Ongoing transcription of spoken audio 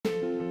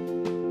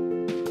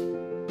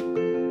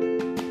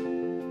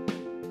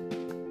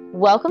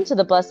Welcome to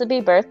the Blessed Be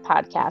Birth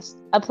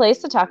podcast, a place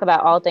to talk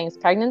about all things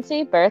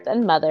pregnancy, birth,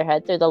 and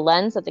motherhood through the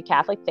lens of the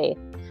Catholic faith.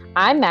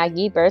 I'm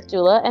Maggie, birth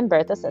doula and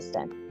birth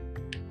assistant.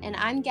 And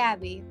I'm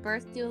Gabby,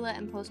 birth doula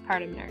and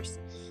postpartum nurse.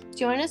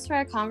 Join us for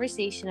a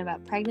conversation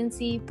about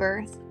pregnancy,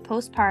 birth,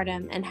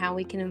 postpartum, and how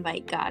we can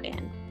invite God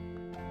in.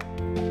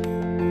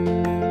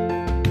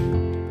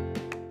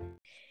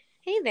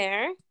 Hey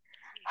there.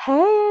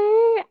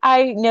 Hey,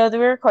 I know that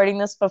we were recording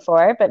this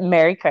before, but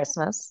Merry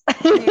Christmas.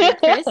 Merry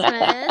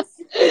Christmas.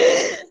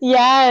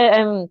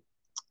 Yeah,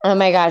 oh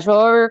my gosh,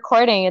 well, we're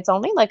recording. It's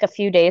only like a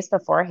few days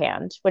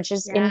beforehand, which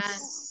is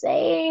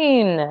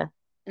insane. And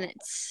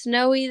it's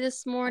snowy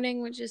this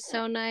morning, which is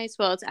so nice.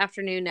 Well, it's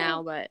afternoon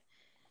now, but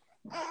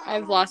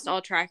I've lost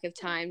all track of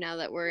time now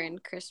that we're in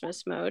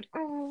Christmas mode.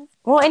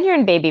 Well, and you're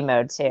in baby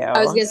mode too. I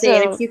was going to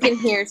say, and if you can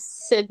hear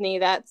Sydney,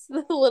 that's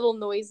the little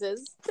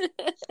noises.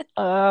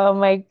 Oh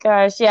my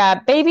gosh. Yeah.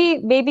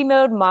 Baby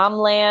mode, mom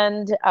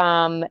land,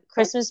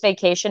 Christmas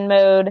vacation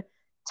mode.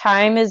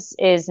 Time is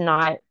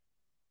not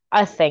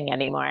a thing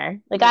anymore.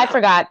 Like no. I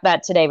forgot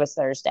that today was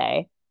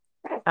Thursday.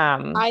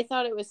 I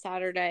thought it was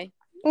Saturday.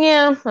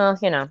 Yeah, well,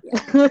 you know. Yeah.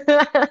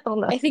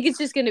 I think it's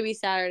just going to be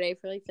Saturday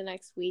for like the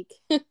next week.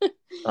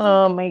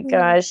 Oh my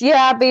gosh.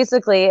 Yeah,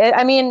 basically.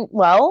 I mean,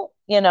 well,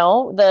 you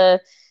know, the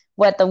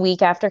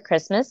week after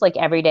Christmas, like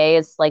every day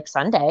is like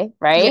Sunday,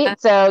 right? Yeah,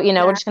 so, you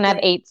know, exactly. We're just going to have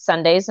 8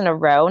 Sundays in a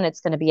row and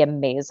it's going to be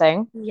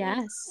amazing.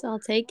 Yes, I'll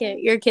take it.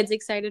 Your kids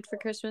excited for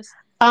Christmas?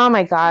 Oh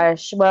my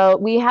gosh. Well,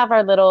 we have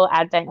our little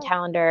advent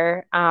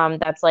calendar.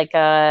 That's like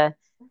a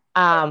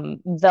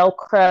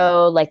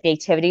Velcro, like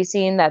nativity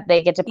scene that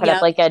they get to put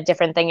up like a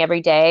different thing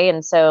every day.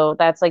 And so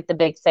that's like the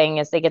big thing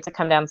is they get to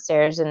come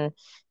downstairs and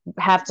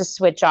have to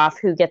switch off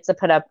who gets to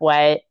put up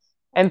what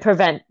and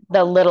prevent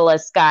the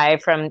littlest guy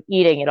from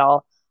eating it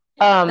all.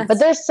 But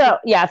they're so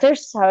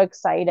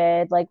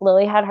excited. Like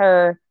Lily had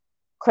her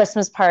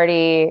Christmas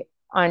party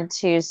on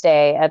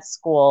Tuesday at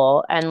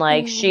school and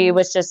like she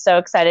was just so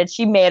excited.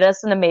 She made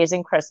us an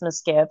amazing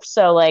Christmas gift.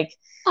 So like it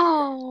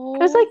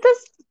was like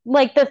this,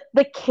 like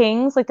the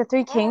kings, like the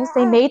 3 kings,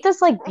 they made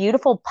this like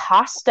beautiful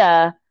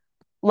pasta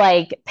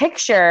like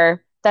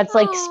picture that's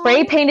like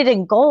spray painted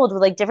in gold with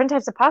like different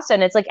types of pasta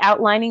and it's like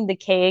outlining the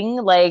king,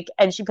 like,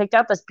 and she picked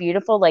out this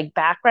beautiful like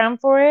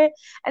background for it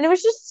and it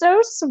was just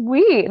so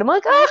sweet. I'm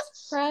like,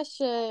 that's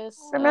precious.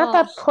 I'm at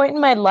that point in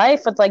my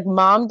life with like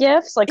mom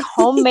gifts, like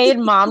homemade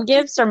mom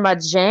gifts are my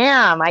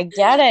jam. I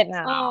get it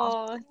now.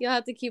 Oh, you'll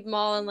have to keep them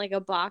all in like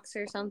a box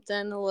or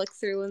something to look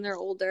through when they're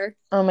older.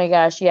 Oh my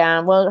gosh,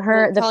 yeah. Well,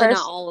 probably not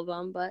all of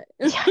them, but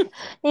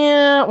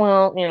yeah.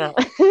 Well, you know,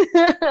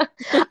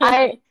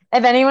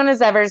 if anyone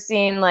has ever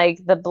seen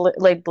like the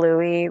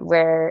Bluey,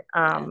 where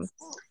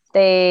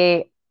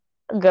they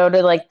go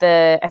to like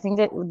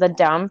the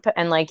dump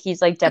and like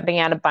he's like dumping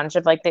out a bunch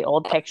of like the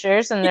old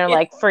pictures and they're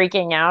like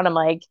freaking out. I'm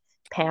like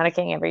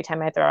panicking every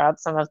time I throw out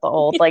some of the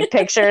old like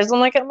pictures. I'm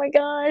like, oh my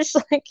gosh,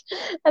 like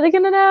are they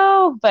gonna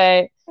know?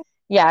 But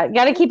yeah,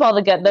 got to keep all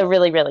the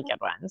really really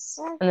good ones.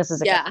 And this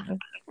is a good one.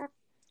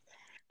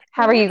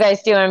 How are you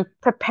guys doing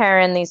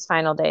preparing these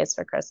final days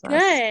for Christmas?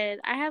 Good.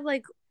 I have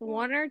like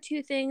 1 or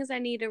 2 things I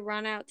need to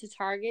run out to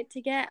Target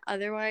to get.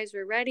 Otherwise,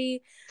 we're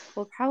ready.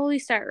 We'll probably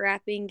start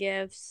wrapping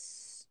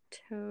gifts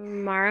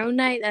tomorrow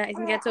night. I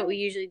think that's what we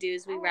usually do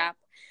is we wrap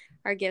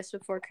our gifts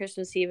before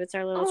Christmas Eve. It's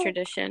our little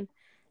tradition.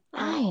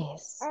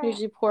 Nice. We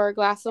usually pour a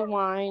glass of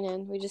wine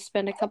and we just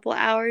spend a couple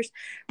hours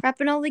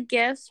wrapping all the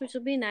gifts, which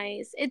will be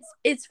nice.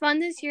 It's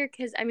fun this year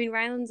because, I mean,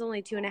 Ryland's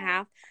only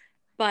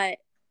 2.5,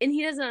 and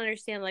he doesn't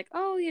understand, like,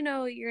 oh, you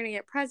know, you're going to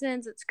get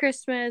presents. It's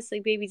Christmas,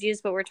 like baby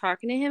Jesus, but we're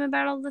talking to him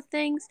about all the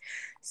things.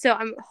 So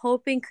I'm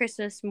hoping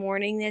Christmas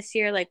morning this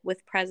year, like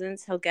with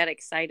presents, he'll get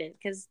excited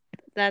because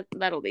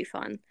that'll be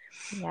fun.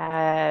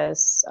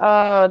 Yes.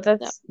 Oh,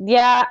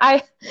 yeah.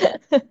 I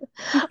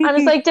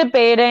was like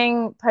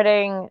debating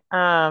putting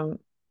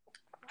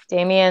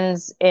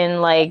Damien's in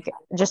like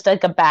just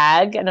like a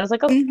bag. And I was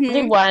like, okay, I'll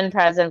do one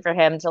present for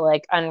him to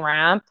like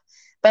unwrap.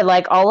 But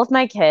like all of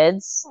my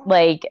kids,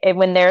 like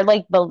when they're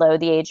like below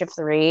the age of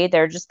 3,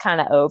 they're just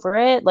kind of over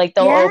it. Like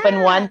they'll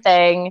open one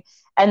thing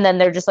and then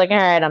they're just like, all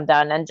right, I'm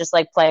done. And just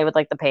like play with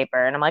like the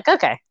paper. And I'm like,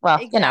 okay, well,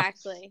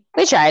 exactly. You know,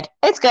 we tried.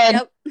 It's good.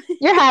 Yep.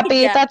 You're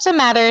happy. That's what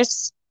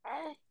matters.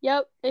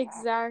 Yep,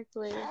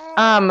 exactly.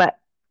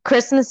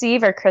 Christmas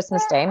Eve or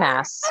Christmas Day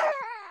Mass?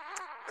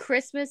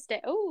 Christmas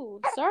Day. Oh,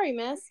 sorry,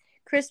 miss.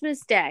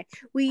 Christmas Day.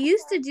 We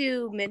used to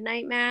do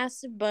midnight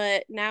mass,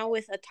 but now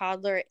with a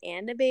toddler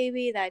and a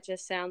baby, that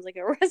just sounds like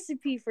a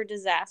recipe for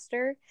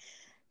disaster.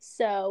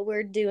 So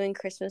we're doing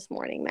Christmas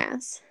morning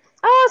mass.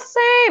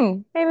 Oh,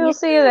 same. Maybe we'll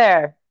see you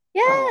there.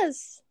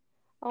 Yes.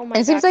 Oh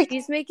my gosh, like...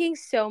 she's making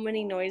so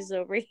many noises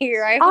over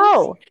here.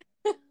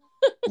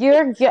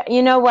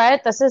 You know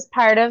what? This is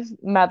part of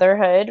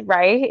motherhood,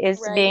 right?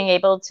 Being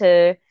able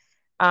to,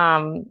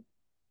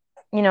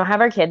 you know,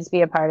 have our kids be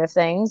a part of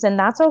things, and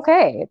that's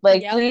okay.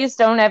 Like, please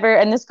don't ever,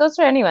 and this goes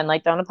for anyone,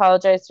 like, don't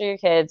apologize to your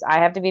kids. I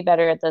have to be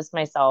better at this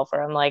myself,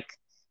 or I'm like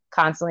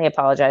constantly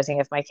apologizing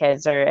if my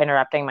kids are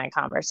interrupting my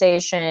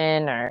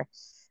conversation or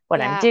what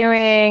I'm Yeah.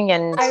 doing.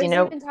 And, I was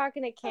even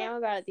talking to Cam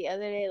about it the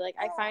other day. Like,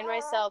 I find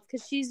myself,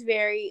 because she's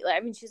very, like, I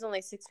mean, she's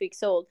only 6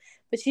 weeks old,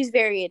 but she's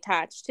very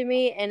attached to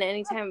me. And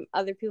anytime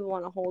other people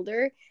want to hold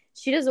her,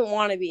 she doesn't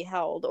want to be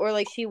held, or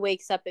like she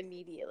wakes up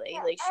immediately.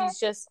 Like,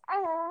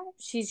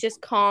 she's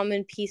just calm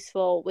and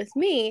peaceful with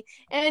me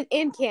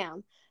and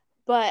Cam.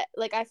 But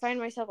like, I find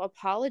myself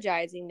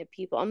apologizing to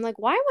people. I'm like,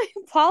 why am I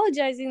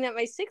apologizing that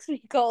my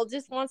 6-week-old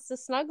just wants to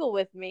snuggle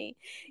with me?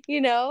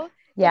 You know?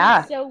 And yeah.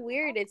 it's so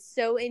weird. It's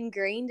so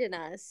ingrained in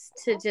us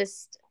to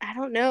just, I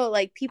don't know,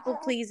 like people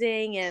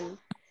pleasing. And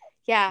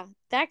yeah,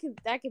 that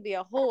could be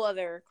a whole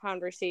other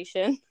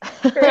conversation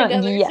for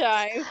another Yes,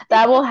 time.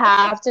 that will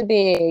have to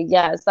be.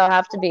 Yes, that'll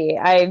have to be.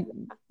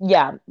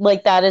 Yeah,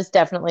 like that is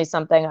definitely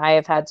something I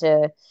have had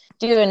to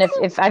do. And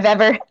if I've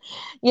ever,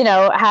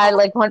 had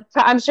like one,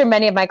 I'm sure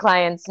many of my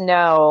clients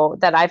know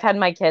that I've had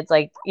my kids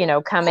like,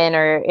 come in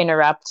or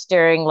interrupt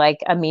during like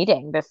a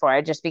meeting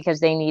before just because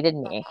they needed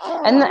me.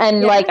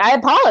 And Yeah. like I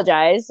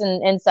apologize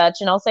and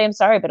such, and I'll say I'm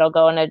sorry, but I'll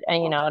go and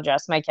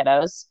adjust my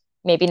kiddos.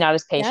 Maybe not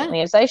as Yeah.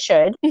 patiently as I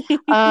should.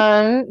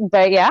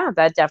 But yeah,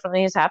 that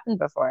definitely has happened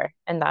before,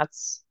 and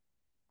that's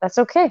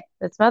okay.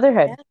 That's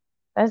motherhood. Yeah.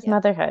 That's Yep.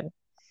 motherhood.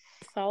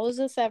 Follows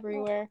us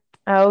everywhere.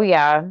 Oh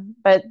yeah,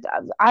 but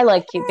I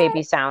like cute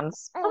baby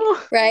sounds.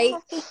 Oh. Right?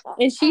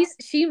 And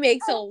she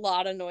makes a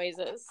lot of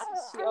noises.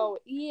 Oh,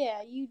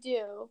 yeah, you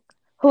do.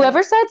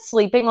 Whoever said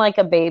sleeping like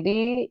a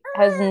baby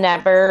has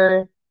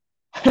never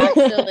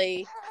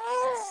Actually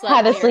slept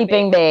had a near a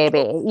sleeping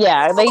baby. baby.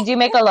 Yeah, they do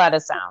make a lot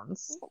of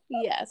sounds.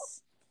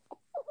 Yes.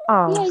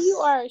 Oh. Yeah, you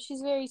are.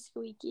 She's very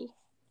squeaky.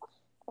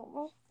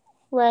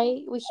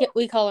 Right?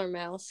 We call her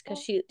Mouse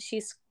because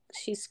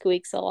she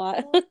squeaks a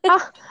lot.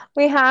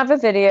 We have a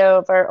video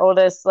of our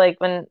oldest, like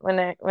when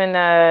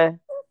our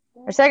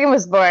second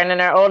was born,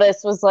 and our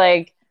oldest was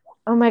like,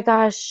 "Oh my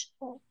gosh,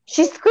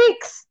 she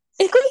squeaks,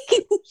 squeak,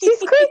 she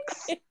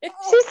squeaks,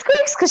 she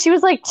squeaks," because she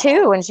was like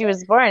 2 when she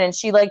was born, and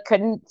she like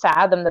couldn't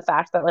fathom the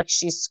fact that like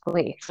she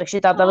squeaked. Like she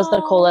thought that was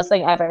the coolest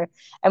thing ever,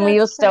 and we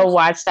will that's still precious.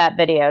 watch that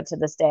video to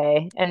this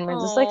day, and we're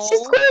just like, she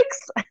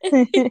squeaks.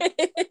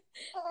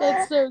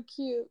 That's so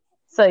cute.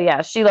 So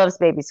yeah, she loves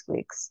baby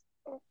squeaks.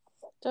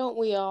 Don't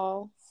we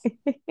all?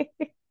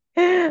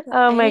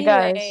 Oh my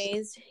gosh.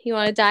 Anyways, you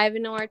want to dive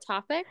into our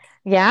topic?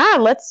 Yeah,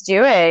 let's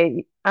do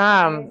it.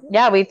 Right.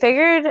 Yeah, we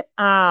figured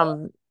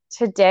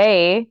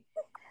today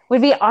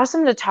would be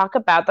awesome to talk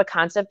about the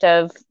concept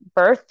of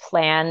birth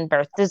plan,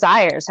 birth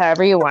desires,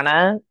 however you want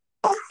to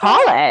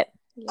call it.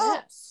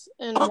 Yes,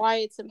 and why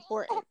it's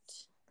important.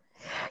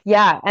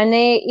 Yeah, and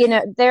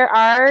there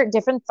are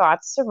different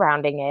thoughts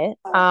surrounding it.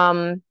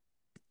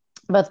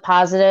 Both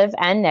positive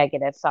and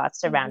negative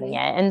thoughts surrounding it.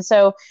 And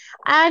so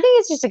I think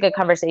it's just a good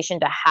conversation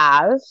to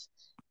have,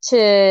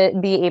 to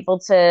be able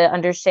to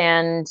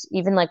understand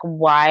even like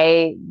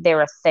why they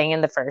were a thing in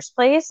the first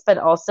place, but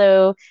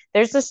also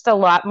there's just a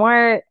lot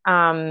more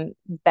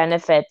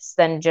benefits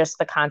than just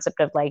the concept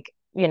of like,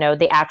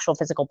 the actual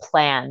physical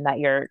plan that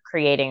you're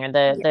creating, or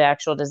the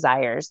actual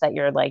desires that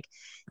you're like,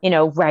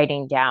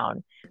 writing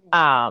down.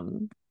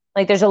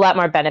 Like there's a lot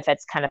more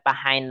benefits kind of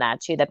behind that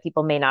too, that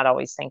people may not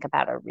always think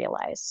about or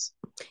realize.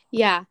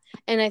 Yeah.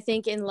 And I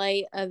think in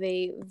light of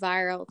a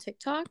viral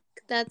TikTok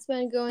that's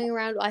been going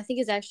around, I think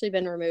it's actually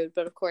been removed,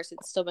 but of course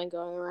it's still been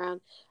going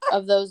around,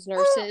 of those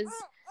nurses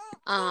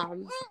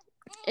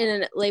in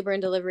a labor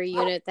and delivery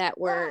unit that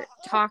were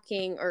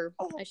talking, or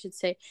I should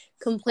say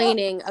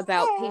complaining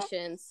about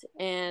patients.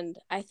 And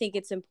I think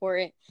it's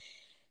important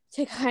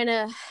to kind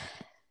of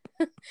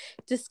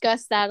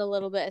discuss that a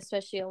little bit,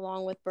 especially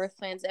along with birth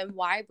plans and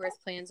why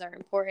birth plans are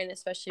important,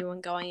 especially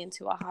when going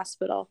into a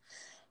hospital.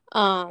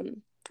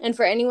 And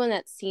for anyone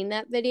that's seen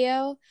that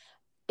video,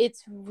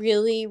 it's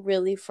really,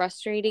 really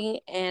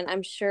frustrating. And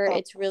I'm sure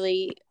it's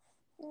really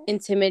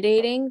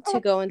intimidating to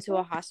go into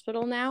a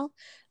hospital now.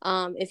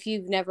 If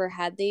you've never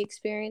had the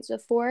experience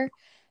before,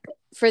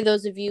 for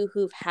those of you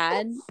who've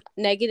had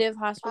negative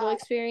hospital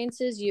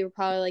experiences, you're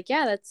probably like,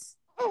 yeah, that's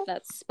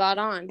spot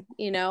on.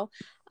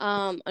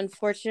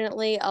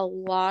 Unfortunately, a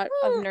lot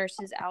of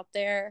nurses out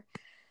there.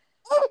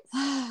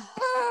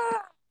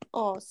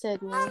 Oh,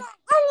 Sydney.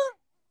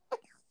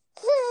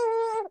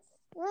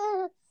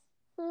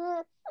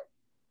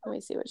 Let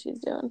me see what she's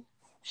doing.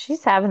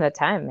 She's having a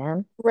time,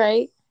 man.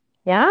 Right?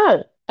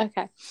 Yeah.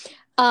 Okay.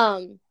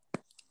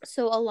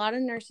 So a lot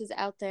of nurses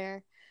out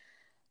there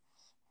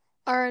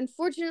are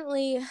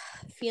unfortunately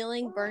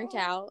feeling burnt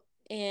out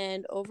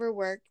and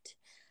overworked.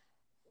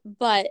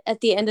 But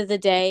at the end of the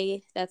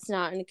day, that's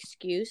not an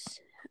excuse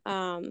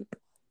to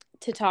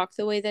talk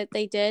the way that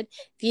they did.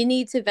 If you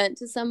need to vent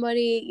to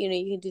somebody, you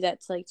can do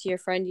that to your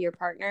friend, to your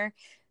partner.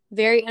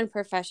 Very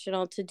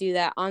unprofessional to do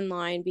that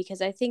online,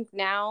 because I think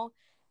now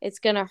it's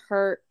going to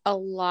hurt a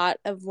lot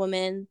of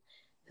women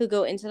who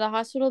go into the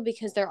hospital,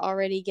 because they're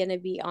already going to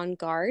be on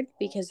guard,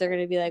 because they're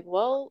going to be like,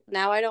 well,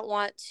 now I don't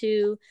want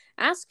to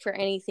ask for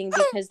anything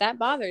because that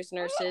bothers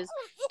nurses.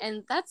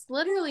 And that's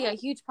literally a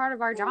huge part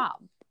of our job.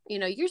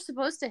 You're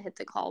supposed to hit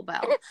the call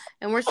bell,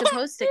 and we're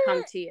supposed to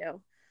come to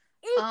you.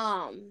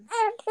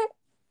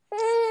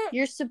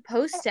 you're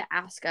supposed to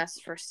ask us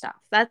for stuff.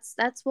 That's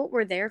what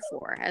we're there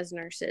for as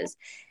nurses.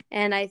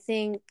 And I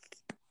think,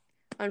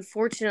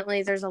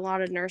 unfortunately, there's a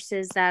lot of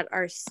nurses that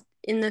are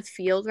in the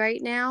field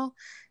right now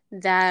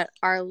that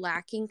are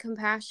lacking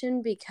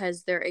compassion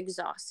because they're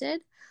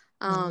exhausted.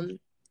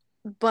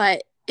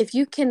 But if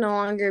you can no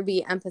longer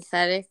be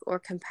empathetic or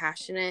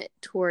compassionate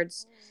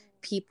towards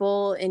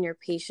people and your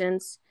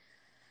patients,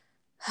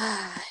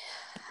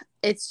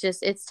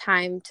 it's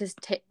time to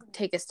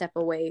take a step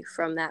away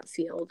from that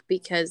field,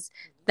 because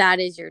that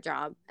is your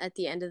job at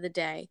the end of the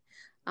day,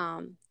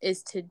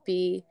 is to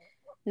be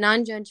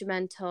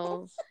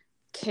non-judgmental,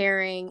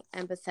 caring,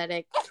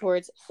 empathetic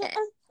towards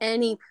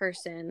any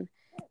person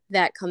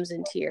that comes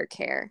into your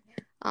care.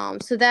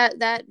 So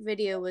that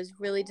video was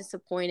really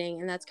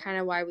disappointing, and that's kind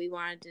of why we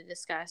wanted to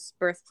discuss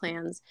birth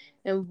plans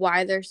and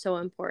why they're so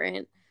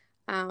important,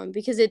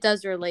 because it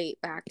does relate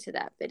back to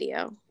that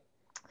video.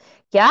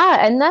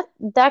 Yeah, and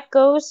that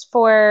goes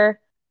for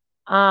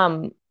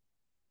um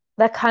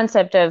that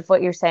concept of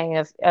what you're saying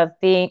of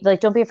being like,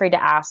 don't be afraid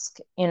to ask,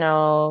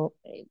 the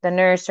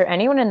nurse or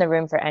anyone in the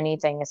room for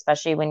anything,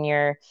 especially when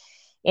you're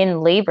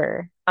in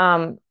labor.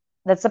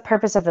 That's the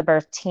purpose of the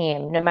birth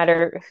team. No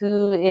matter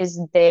who is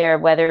there,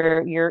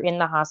 whether you're in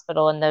the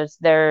hospital and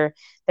there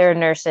are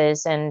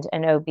nurses and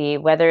an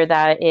OB, whether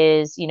that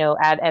is,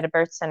 at a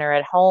birth center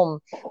at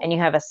home and you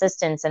have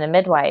assistants and a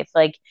midwife,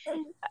 like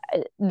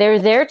they're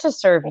there to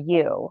serve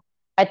you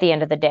at the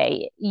end of the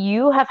day.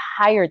 You have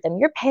hired them.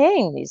 You're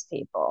paying these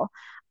people.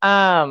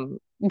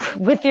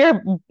 With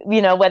your,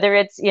 whether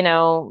it's,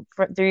 through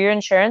your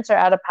insurance or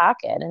out of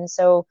pocket. And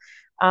so,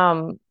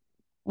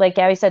 like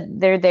Gabby said,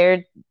 they're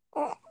there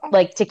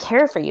like to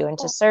care for you and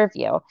to serve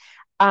you.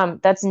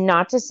 That's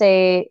not to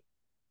say,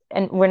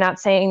 and we're not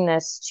saying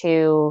this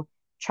to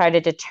try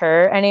to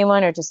deter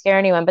anyone or to scare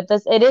anyone, but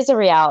it is a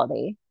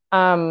reality.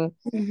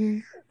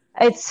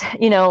 It's,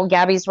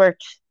 Gabby's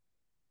worked,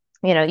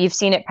 you've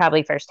seen it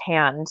probably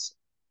firsthand,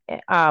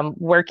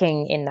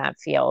 working in that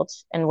field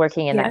and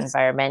working in that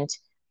environment.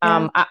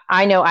 Yeah.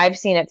 I know I've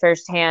seen it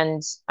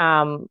firsthand,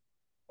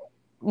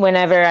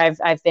 whenever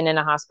I've been in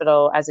a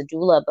hospital as a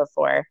doula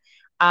before.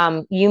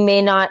 You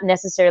may not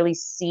necessarily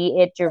see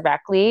it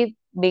directly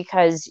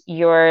because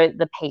you're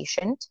the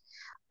patient.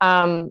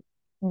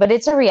 But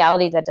it's a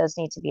reality that does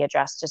need to be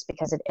addressed just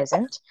because it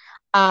isn't.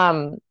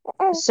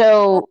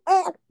 So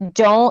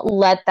don't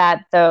let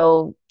that,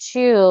 though,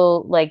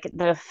 too, like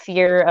the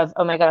fear of,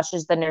 oh my gosh,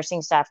 is the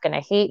nursing staff going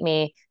to hate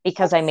me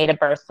because I made a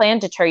birth plan,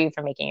 deter you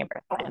from making a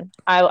birth plan.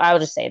 I'll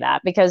just say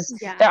that, because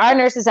there are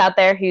nurses out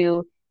there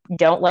who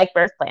don't like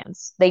birth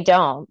plans. They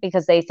don't,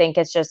 because they think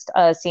it's just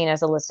seen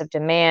as a list of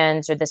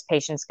demands, or this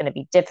patient's going to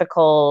be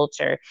difficult,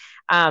 or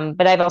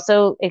but I've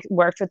also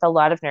worked with a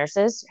lot of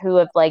nurses who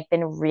have like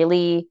been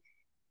really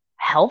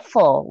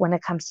helpful when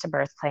it comes to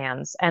birth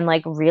plans, and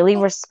like really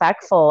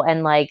respectful,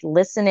 and like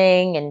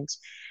listening, and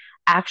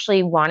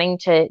actually wanting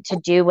to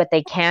do what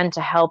they can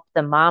to help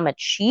the mom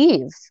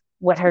achieve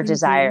what her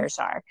desires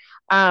are.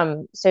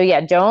 So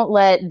yeah, don't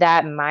let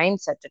that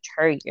mindset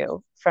deter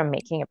you from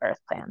making a birth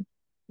plan.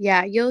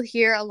 Yeah, you'll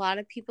hear a lot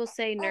of people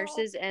say,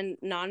 nurses and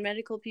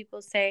non-medical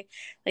people say,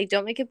 like,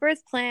 don't make a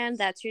birth plan.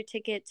 That's your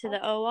ticket to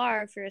the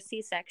OR for a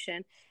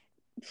C-section.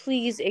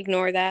 Please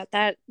ignore that.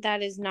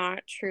 That is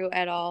not true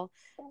at all.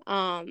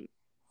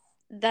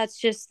 That's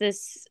just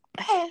this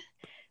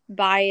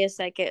bias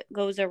that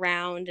goes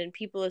around, and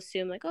people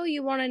assume like, oh,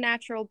 you want a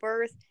natural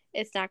birth,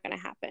 it's not going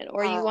to happen,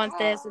 or you want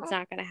this, it's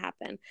not going to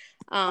happen.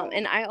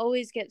 And I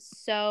always get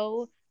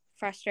so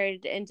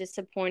frustrated and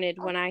disappointed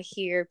when I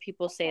hear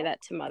people say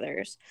that to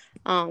mothers,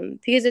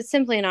 because it's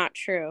simply not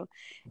true.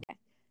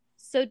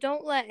 So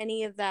don't let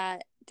any of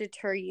that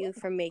deter you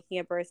from making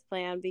a birth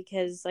plan,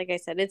 because like I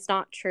said, it's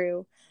not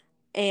true.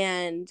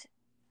 And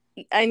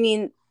I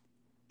mean,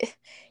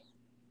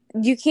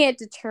 you can't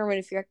determine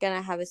if you're going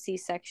to have a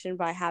C-section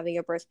by having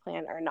a birth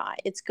plan or not.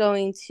 It's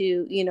going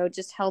to,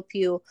 just help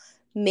you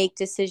make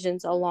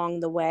decisions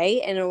along the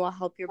way, and it will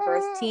help your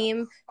birth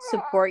team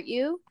support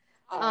you.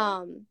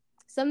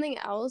 Something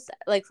else,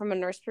 like from a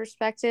nurse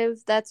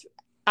perspective,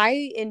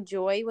 I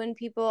enjoy when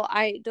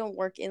I don't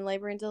work in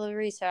labor and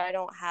delivery, so I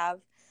don't have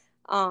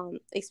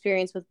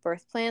experience with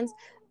birth plans.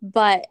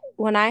 But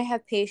when I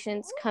have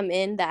patients come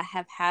in that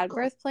have had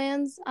birth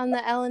plans on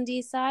the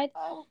L&D side,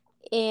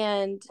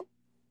 and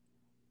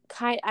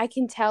I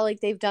can tell like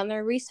they've done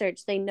their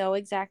research, they know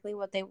exactly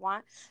what they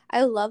want.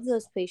 I love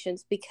those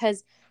patients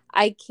because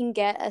I can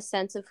get a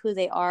sense of who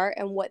they are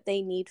and what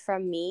they need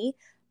from me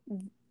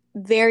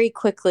very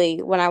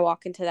quickly when I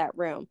walk into that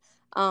room.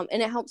 And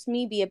it helps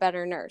me be a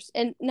better nurse.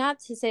 And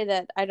not to say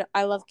that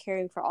I love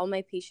caring for all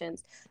my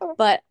patients,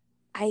 but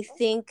I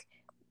think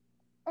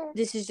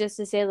this is just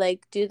to say,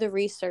 like, do the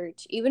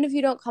research. Even if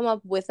you don't come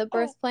up with a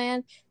birth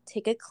plan,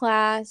 take a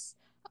class,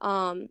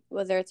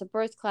 whether it's a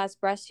birth class,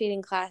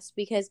 breastfeeding class,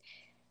 because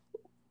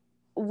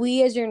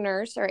we as your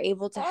nurse are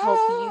able to help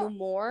you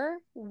more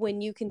when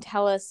you can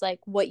tell us like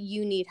what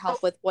you need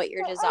help with, what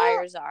your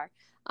desires are.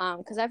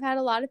 Because I've had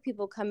a lot of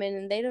people come in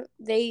and they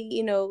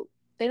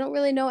don't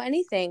really know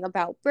anything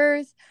about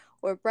birth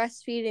or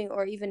breastfeeding,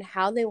 or even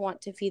how they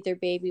want to feed their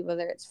baby,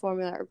 whether it's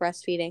formula or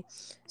breastfeeding.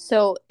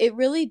 So it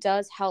really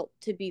does help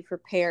to be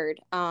prepared,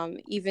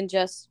 even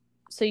just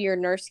so your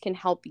nurse can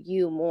help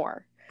you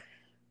more.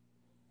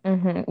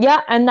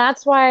 Yeah, and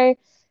that's why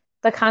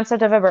the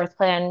concept of a birth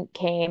plan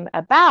came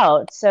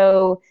about.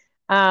 So,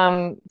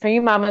 for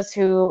you mamas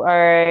who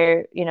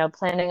are,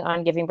 planning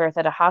on giving birth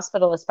at a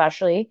hospital,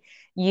 especially,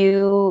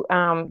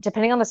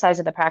 depending on the size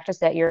of the practice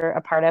that you're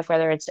a part of,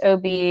 whether it's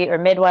OB or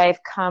midwife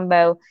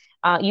combo,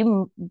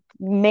 you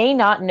may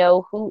not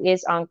know who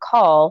is on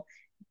call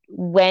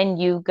when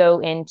you go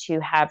in to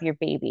have your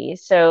baby.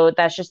 So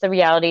that's just the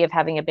reality of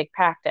having a big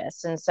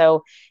practice. And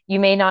so you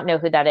may not know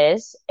who that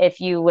is. If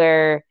you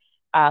were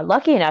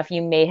lucky enough,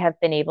 you may have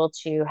been able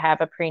to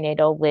have a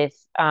prenatal with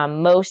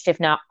most, if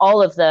not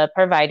all, of the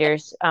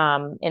providers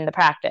in the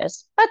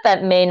practice. But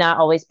that may not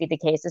always be the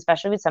case,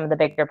 especially with some of the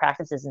bigger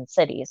practices in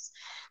cities.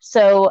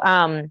 So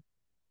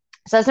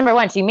that's number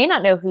one. So you may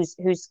not know who's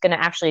going to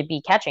actually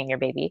be catching your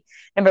baby.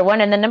 Number one,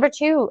 and then number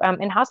two,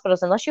 in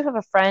hospitals, unless you have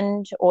a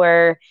friend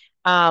or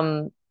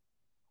um,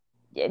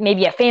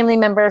 maybe a family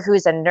member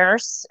who's a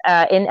nurse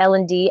in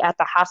L&D at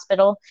the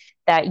hospital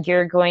that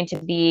you're going to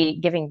be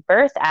giving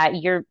birth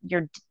at, you're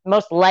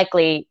most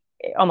likely,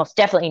 almost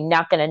definitely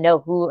not going to know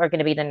who are going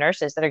to be the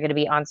nurses that are going to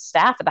be on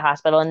staff at the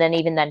hospital. And then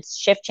even then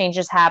shift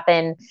changes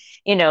happen,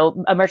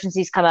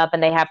 emergencies come up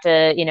and they have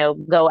to,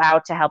 go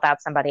out to help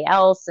out somebody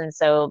else. And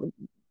so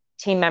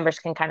team members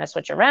can kind of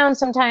switch around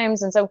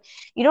sometimes. And so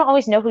you don't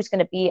always know who's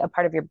going to be a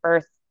part of your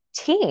birth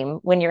team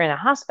when you're in a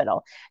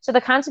hospital. So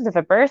the concept of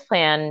a birth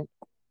plan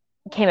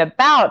came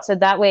about so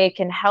that way it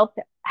can help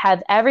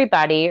have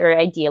everybody, or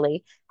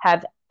ideally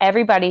have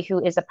everybody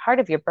who is a part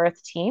of your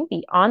birth team,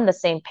 be on the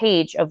same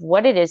page of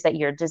what it is that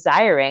you're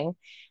desiring.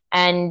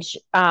 And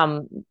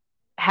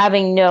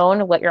having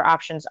known what your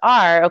options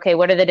are, okay,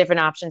 what are the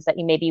different options that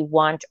you maybe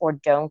want or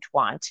don't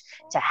want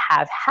to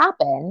have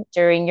happen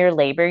during your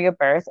labor, your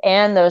birth,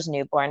 and those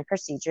newborn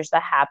procedures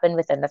that happen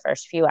within the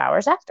first few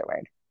hours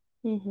afterward.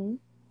 Mm-hmm.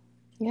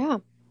 Yeah.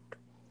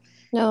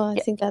 No, I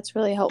think that's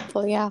really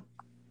helpful. Yeah.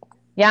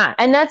 Yeah,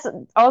 and that's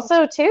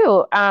also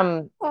too.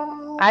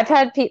 I've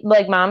had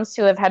like moms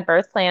who have had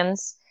birth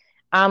plans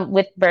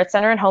with birth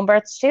center and home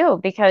births too,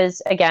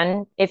 because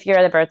again, if you're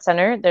at a birth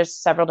center, there's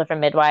several different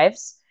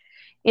midwives,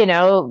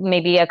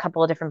 maybe a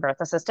couple of different birth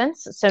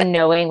assistants. So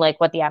knowing like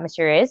what the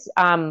atmosphere is,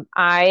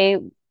 I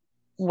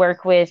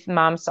work with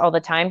moms all the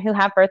time who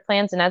have birth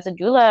plans, and as a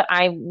doula,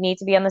 I need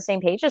to be on the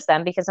same page as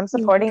them because I'm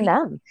supporting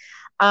them.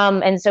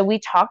 And so we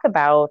talk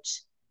about,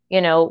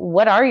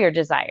 what are your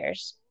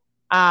desires?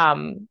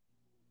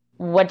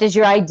 What does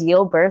your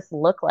ideal birth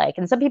look like?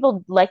 And some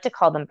people like to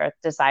call them birth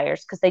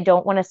desires because they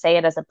don't want to say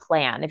it as a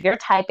plan. If you're a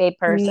type A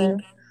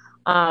person,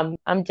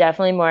 I'm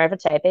definitely more of a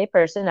type A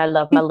person. I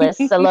love my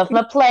lists. I love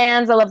my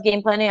plans. I love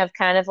game planning. I've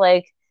kind of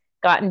like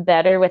gotten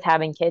better with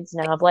having kids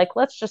now of like,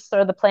 let's just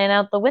throw the plan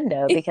out the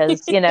window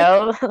because,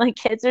 like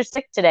kids are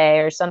sick today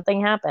or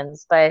something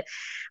happens,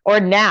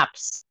 or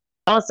naps.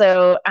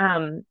 Also,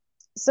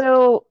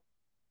 so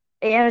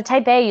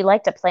type A, you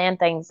like to plan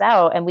things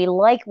out, and we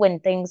like when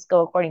things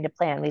go according to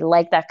plan. We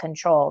like that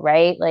control,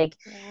 right? Like,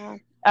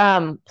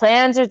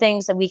 plans are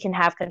things that we can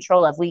have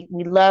control of. We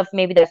love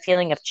maybe the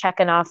feeling of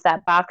checking off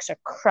that box or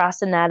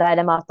crossing that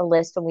item off the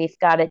list when we've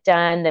got it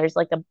done. There's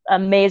like an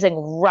amazing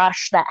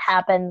rush that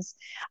happens.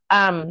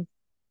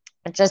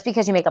 Just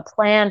because you make a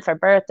plan for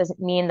birth doesn't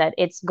mean that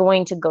it's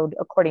going to go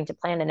according to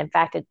plan, and in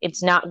fact,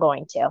 it's not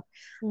going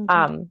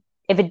to.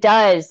 If it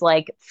does,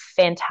 like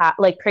fantastic,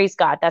 like praise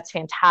God, that's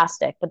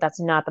fantastic, but that's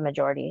not the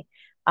majority.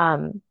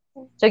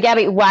 So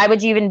Gabby, why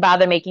would you even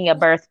bother making a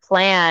birth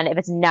plan if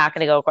it's not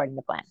going to go according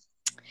to plan?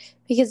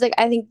 Because like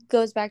I think it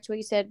goes back to what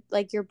you said,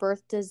 like your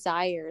birth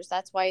desires.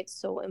 That's why it's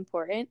so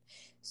important.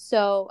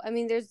 So I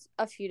mean, there's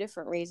a few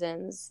different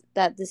reasons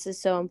that this is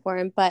so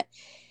important, but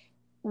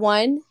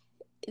one,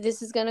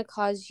 this is going to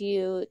cause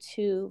you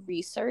to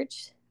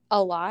research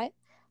a lot,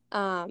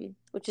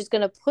 which is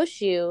going to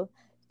push you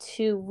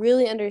to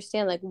really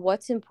understand like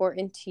what's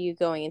important to you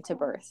going into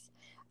birth.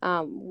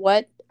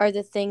 What are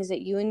the things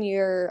that you and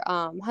your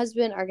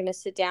husband are going to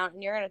sit down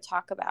and you're going to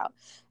talk about,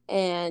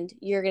 and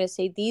you're going to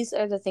say, these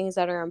are the things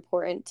that are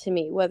important to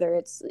me, whether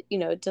it's,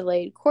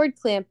 delayed cord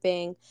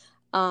clamping,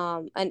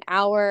 an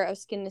hour of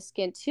skin to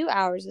skin, 2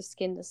 hours of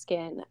skin to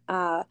skin,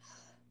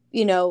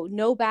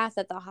 no bath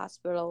at the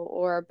hospital,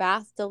 or a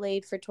bath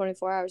delayed for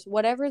 24 hours,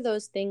 whatever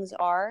those things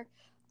are,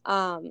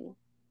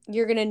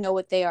 you're going to know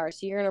what they are.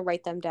 So you're going to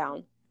write them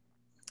down.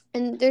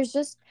 And there's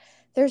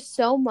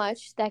so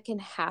much that can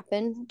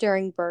happen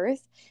during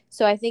birth.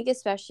 So I think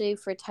especially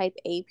for type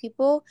A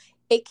people,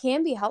 it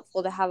can be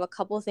helpful to have a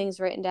couple of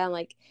things written down.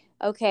 Like,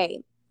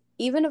 okay,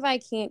 even if I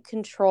can't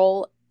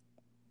control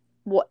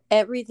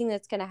everything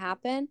that's going to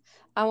happen,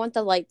 I want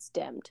the lights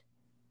dimmed.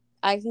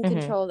 I can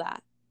control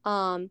that.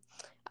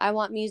 I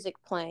want music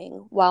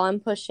playing while I'm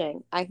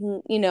pushing. I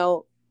can,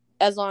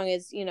 as long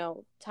as,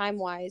 time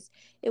wise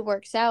it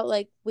works out,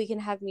 like we can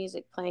have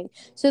music playing.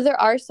 So there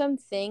are some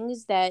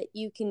things that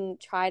you can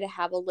try to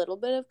have a little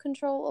bit of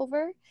control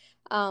over,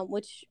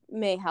 which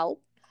may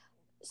help.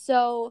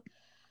 So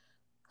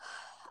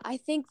I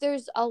think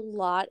there's a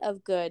lot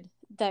of good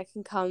that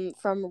can come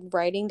from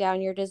writing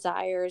down your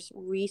desires,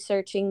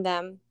 researching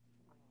them,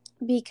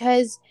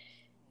 because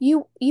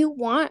you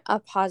want a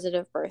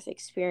positive birth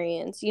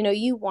experience.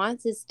 You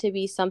want this to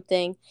be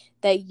something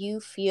that you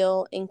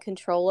feel in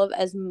control of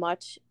as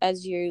much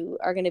as you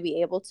are going to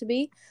be able to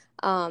be,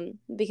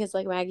 because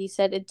like Maggie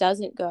said, it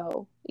doesn't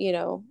go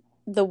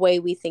the way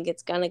we think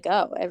it's going to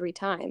go every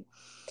time.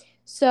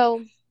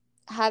 So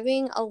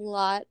having a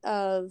lot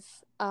of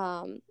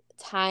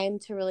time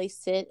to really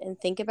sit and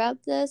think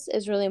about this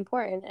is really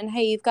important. And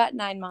hey, you've got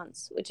 9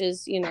 months, which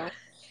is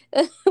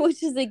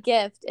which is a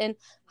gift. And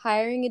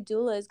hiring a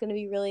doula is going to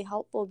be really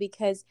helpful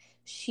because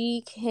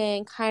she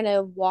can kind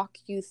of walk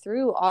you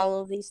through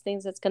all of these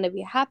things that's going to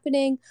be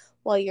happening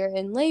while you're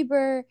in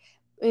labor,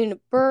 in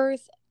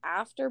birth,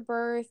 after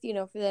birth,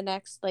 for the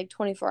next like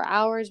 24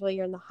 hours while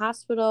you're in the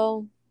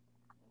hospital,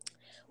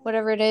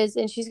 whatever it is.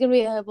 And she's going to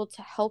be able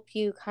to help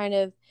you kind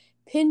of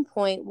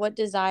pinpoint what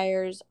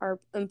desires are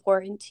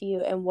important to you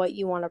and what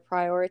you want to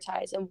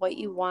prioritize and what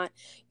you want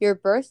your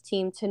birth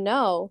team to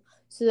know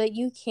so that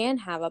you can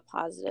have a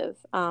positive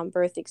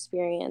birth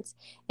experience.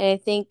 And I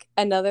think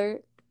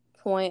another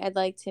point I'd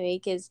like to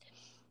make is,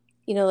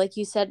 like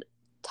you said,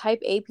 type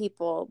A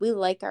people, we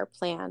like our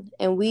plan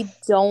and we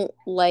don't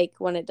like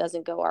when it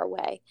doesn't go our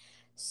way.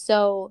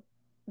 So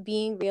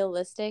being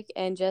realistic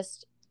and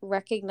just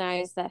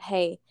recognize that,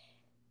 hey,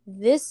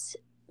 this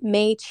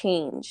may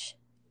change.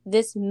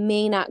 This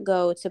may not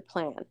go to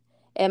plan.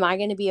 Am I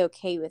going to be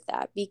okay with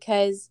that?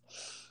 Because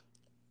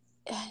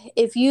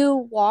if you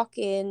walk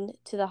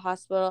into the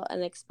hospital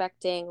and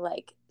expecting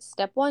like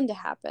step 1 to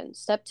happen,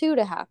 step 2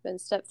 to happen,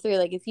 step 3,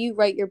 like if you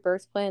write your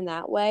birth plan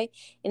that way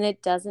and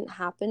it doesn't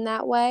happen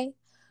that way,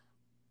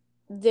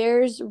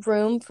 there's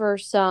room for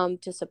some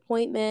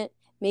disappointment,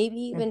 maybe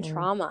even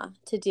trauma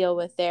to deal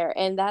with there.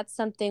 And that's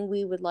something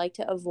we would like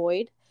to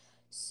avoid.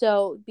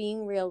 So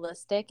being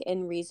realistic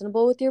and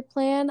reasonable with your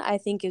plan, I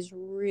think, is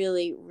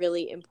really,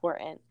 really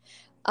important.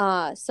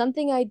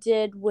 Something I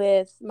did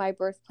with my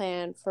birth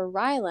plan for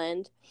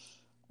Ryland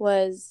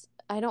was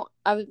I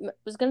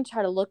was going to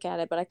try to look at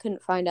it, but I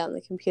couldn't find out on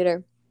the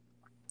computer.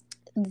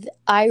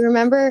 I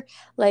remember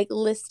like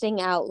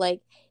listing out, like,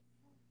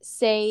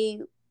 say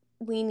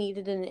we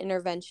needed an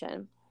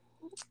intervention.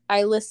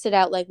 I listed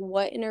out like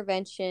what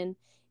intervention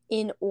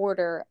in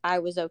order I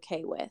was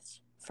okay with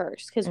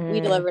first, because we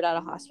delivered at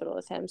a hospital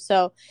with him.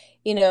 So,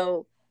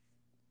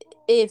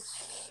 if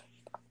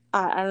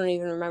I don't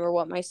even remember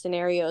what my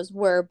scenarios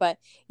were, but,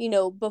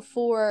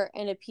 before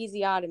an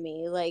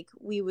episiotomy, like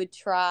we would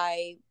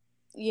try,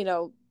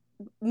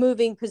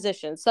 moving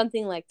positions,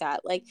 something like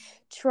that. Like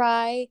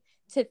try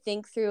to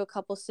think through a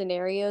couple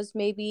scenarios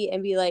maybe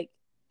and be like,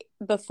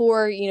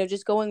 before,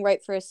 just going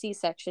right for a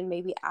C-section,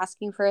 maybe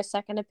asking for a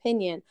second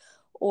opinion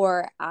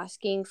or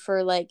asking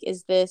for like,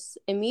 is this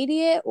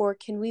immediate or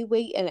can we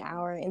wait an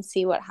hour and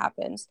see what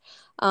happens?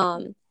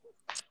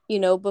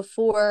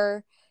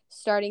 Before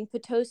starting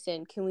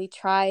Pitocin, can we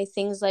try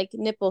things like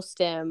nipple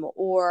stim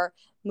or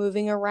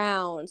moving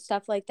around,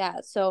 stuff like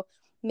that? So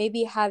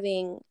maybe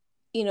having,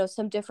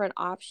 some different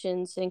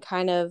options and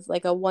kind of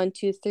like a 1,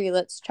 2, 3,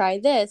 let's try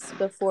this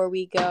before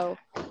we go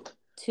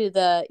to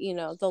the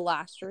the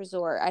last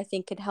resort, I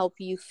think could help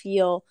you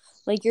feel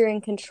like you're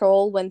in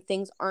control when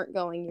things aren't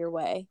going your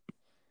way.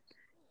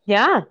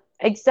 Yeah,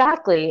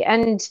 exactly.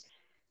 And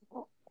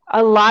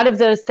a lot of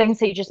those things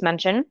that you just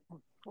mentioned,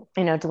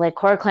 delayed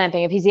cord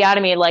clamping,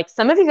 episiotomy, like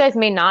some of you guys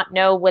may not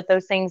know what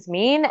those things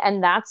mean.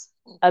 And that's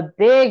a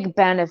big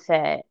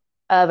benefit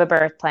of a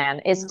birth plan,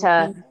 is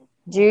to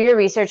do your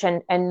research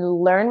and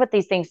learn what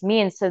these things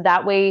mean. So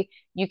that way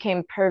you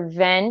can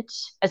prevent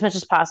as much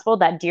as possible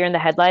that deer in the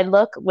headlight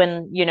look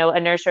when, a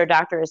nurse or a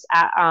doctor is,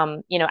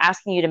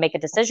 asking you to make a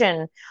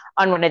decision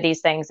on one of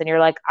these things. And you're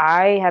like,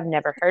 I have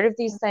never heard of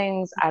these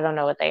things. I don't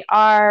know what they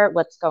are,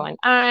 what's going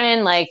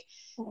on. Like,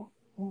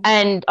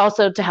 and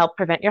also to help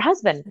prevent your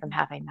husband from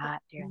having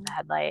that deer in the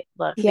headlight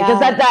look, because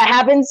that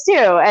happens too.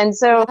 And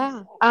so,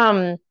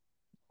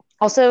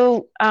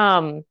 also,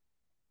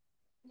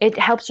 it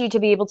helps you to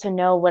be able to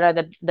know what are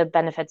the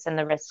benefits and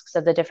the risks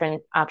of the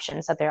different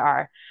options that there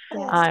are.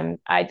 Yes.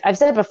 I've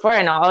said it before,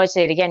 and I'll always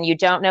say it again, you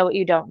don't know what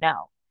you don't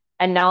know.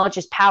 And knowledge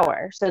is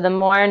power. So the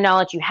more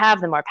knowledge you have,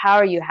 the more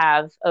power you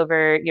have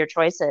over your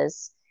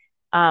choices.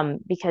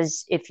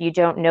 Because if you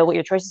don't know what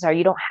your choices are,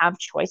 you don't have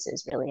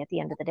choices really at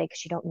the end of the day,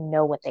 because you don't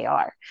know what they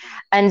are.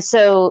 And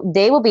so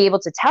they will be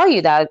able to tell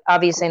you that,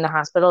 obviously, in the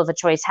hospital if a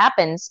choice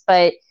happens.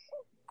 But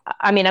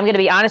I mean, I'm going to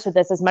be honest with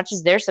this, as much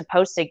as they're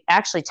supposed to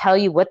actually tell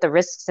you what the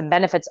risks and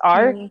benefits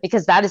are,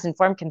 because that is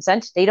informed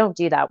consent, they don't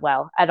do that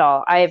well at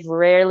all. I have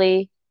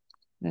rarely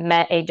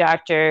met a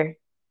doctor,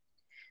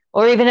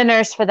 or even a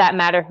nurse for that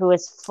matter, who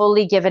has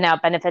fully given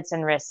out benefits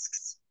and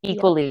risks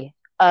equally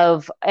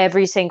of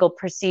every single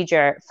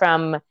procedure,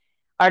 from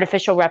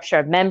artificial rupture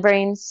of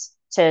membranes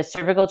to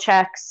cervical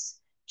checks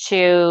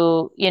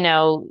to,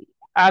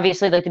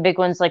 obviously like the big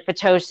ones like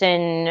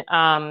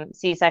Pitocin,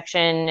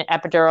 C-section,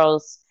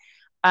 epidurals.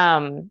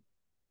 Um,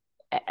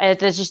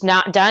 it's just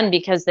not done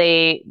because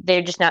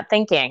they're just not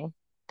thinking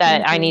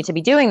that I Mm-hmm. need to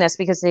be doing this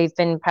because they've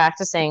been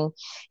practicing,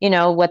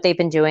 what they've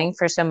been doing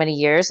for so many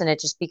years, and it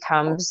just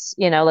becomes,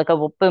 like a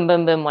boom,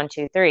 boom, boom, one,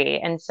 two, three.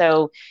 And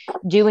so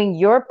doing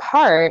your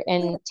part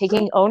and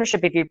taking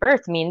ownership of your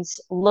birth means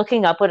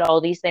looking up what all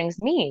these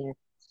things mean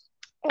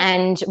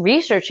and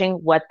researching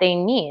what they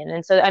mean.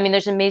 And so, I mean,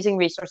 there's amazing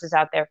resources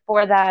out there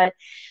for that.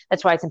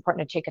 That's why it's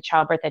important to take a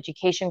childbirth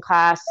education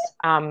class.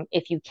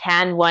 If you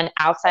can, one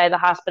outside of the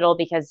hospital,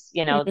 because,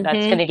 that's going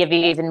Mm-hmm. to give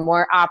you even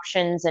more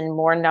options and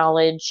more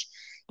knowledge,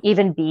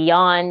 even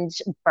beyond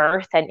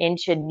birth and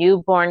into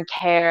newborn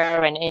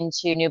care and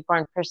into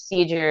newborn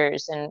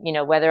procedures. And,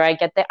 whether I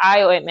get the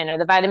eye ointment or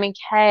the vitamin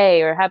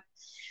K or have,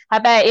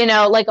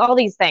 like all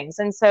these things.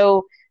 And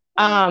so,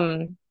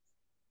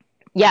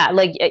 yeah,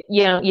 like,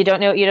 you don't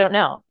know, you don't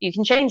know. You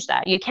can change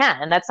that. You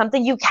can. That's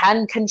something you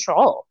can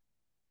control.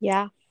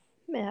 Yeah,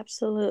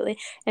 absolutely.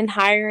 And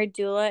hiring a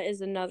doula is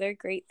another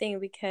great thing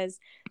because,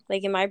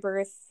 like in my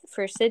birth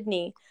for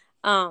Sydney,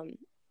 um,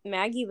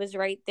 Maggie was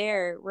right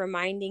there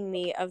reminding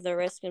me of the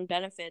risk and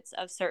benefits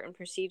of certain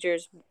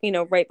procedures,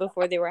 right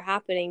before they were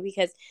happening.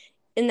 Because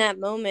in that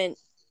moment,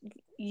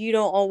 you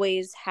don't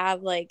always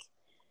have like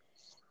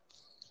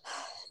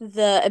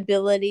the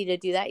ability to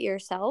do that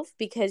yourself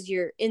because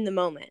you're in the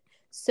moment.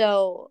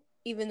 So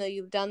even though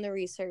you've done the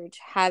research,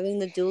 having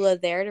the doula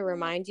there to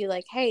remind you,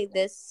 like, hey,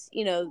 this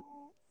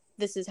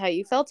is how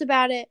you felt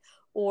about it,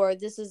 or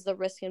this is the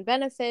risk and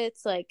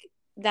benefits, like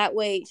that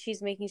way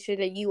she's making sure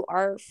that you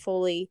are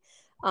fully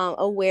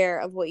aware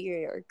of what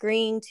you're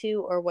agreeing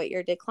to or what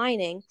you're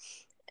declining.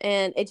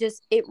 And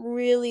it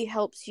really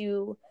helps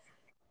you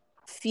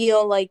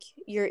feel like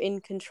you're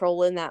in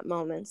control in that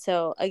moment.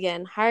 So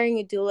again, hiring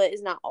a doula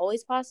is not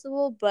always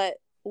possible, but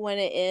when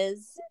it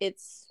is,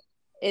 it's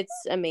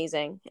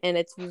amazing and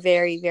it's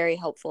very, very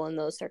helpful in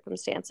those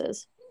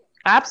circumstances.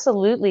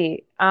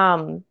 Absolutely.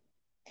 I'd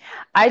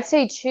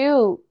say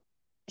too,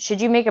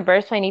 should you make a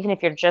birth plan even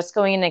if you're just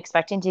going in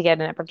expecting to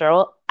get an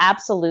epidural?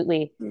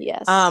 Absolutely.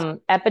 Yes.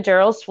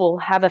 Epidurals will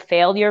have a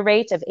failure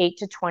rate of 8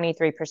 to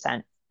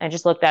 23%. I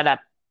just looked that up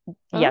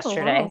Oh,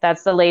 yesterday. wow.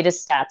 That's the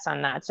latest stats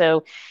on that.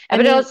 So I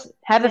mean, epidurals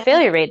have a yeah.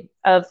 failure rate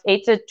of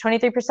 8 to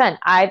 23%.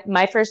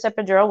 My first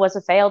epidural was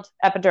a failed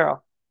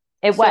epidural.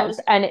 It So was,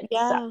 is, and it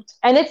yeah. sucked.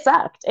 And it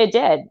sucked. It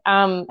did.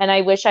 And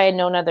I wish I had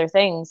known other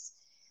things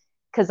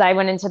because I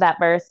went into that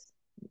birth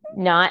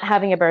not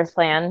having a birth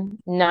plan,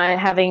 not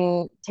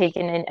having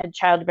taken a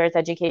childbirth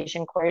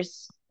education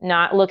course,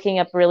 not looking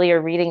up really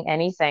or reading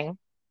anything.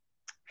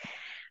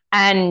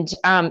 And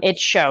it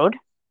showed.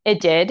 It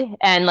did.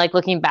 And like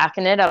looking back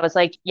in it, I was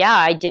like, yeah,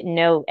 I didn't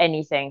know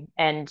anything.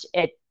 And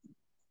it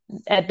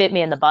bit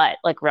me in the butt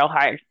like real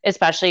hard,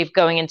 especially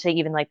going into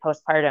even like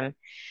postpartum.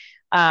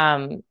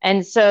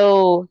 And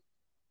so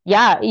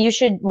yeah, you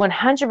should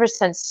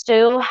 100%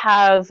 still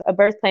have a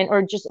birth plan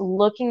or just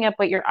looking up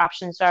what your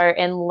options are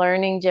and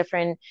learning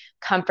different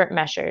comfort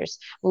measures,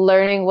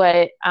 learning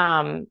what,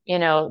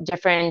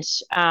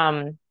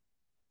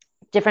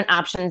 different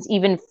options,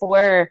 even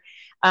for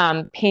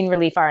pain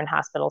relief, are in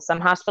hospitals. Some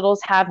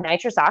hospitals have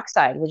nitrous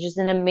oxide, which is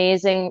an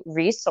amazing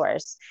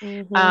resource.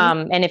 Mm-hmm.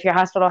 And if your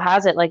hospital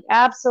has it, like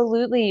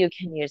absolutely you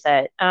can use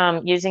it.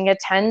 Using a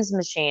TENS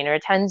machine or a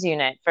TENS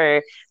unit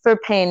for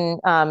pain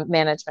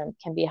management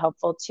can be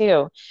helpful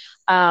too.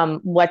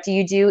 What do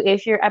you do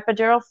if your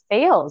epidural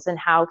fails, and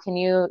how can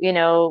you,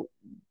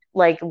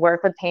 like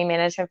work with pain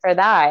management for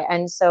that?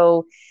 And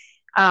so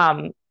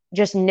um,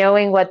 just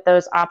knowing what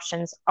those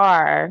options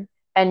are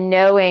and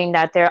knowing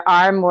that there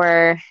are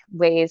more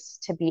ways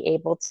to be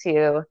able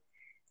to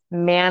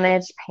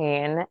manage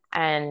pain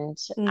and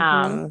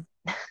Mm-hmm.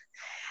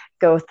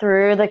 go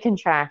through the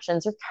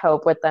contractions or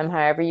cope with them,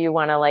 however you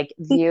want to like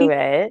view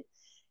it,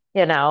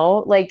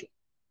 like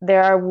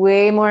there are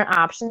way more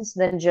options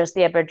than just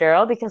the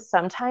epidural, because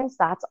sometimes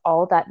that's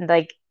all that,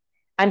 like,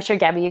 I'm sure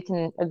Gabby, you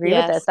can agree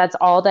with this. Yes. That's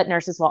all that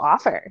nurses will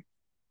offer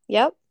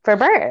Yep. for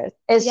birth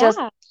is just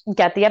Yeah.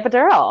 get the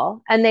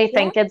epidural, and they Yeah.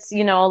 think it's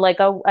like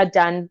a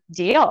done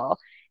deal.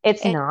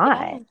 It's And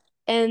not. yeah.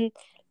 And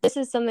this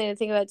is something to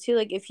think about too.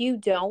 Like if you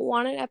don't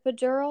want an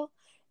epidural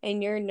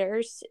and your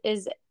nurse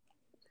is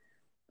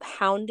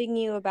hounding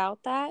you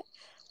about that,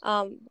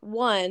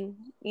 one,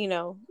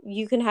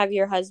 you can have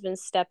your husband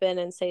step in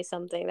and say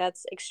something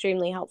that's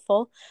extremely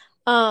helpful.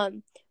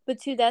 But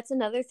two, that's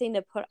another thing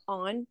to put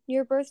on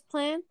your birth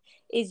plan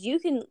is you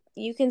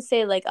can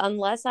say like,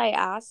 unless I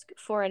ask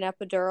for an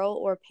epidural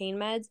or pain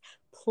meds,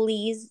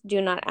 please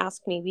do not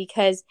ask me,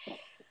 because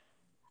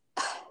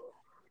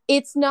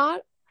it's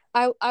not,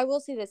 I will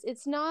say this,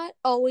 it's not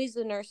always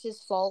the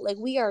nurse's fault. Like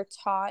we are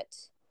taught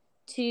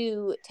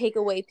to take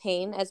away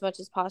pain as much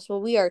as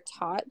possible. We are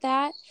taught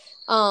that.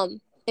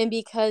 And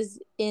because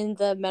in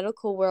the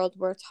medical world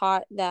we're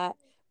taught that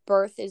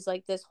birth is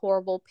like this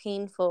horrible,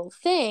 painful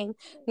thing,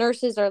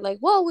 nurses are like,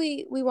 well,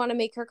 we want to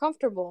make her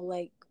comfortable.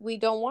 Like we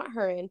don't want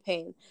her in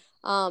pain.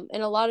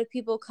 And a lot of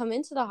people come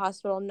into the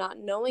hospital not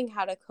knowing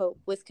how to cope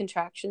with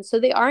contractions, so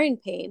they are in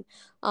pain.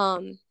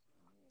 Um,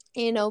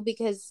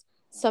 because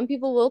some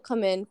people will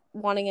come in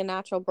wanting a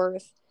natural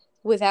birth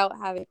without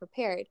having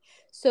prepared.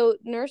 So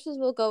nurses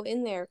will go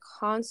in there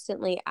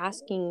constantly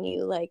asking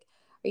you, like,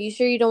 are you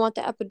sure you don't want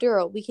the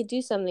epidural? We can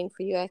do something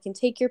for you. I can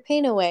take your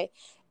pain away.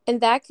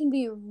 And that can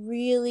be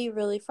really,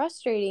 really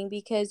frustrating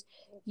because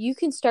you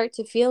can start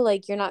to feel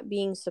like you're not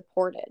being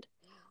supported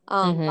by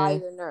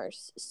Mm-hmm. your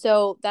nurse.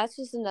 So that's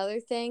just another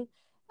thing.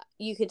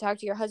 You can talk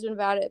to your husband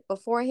about it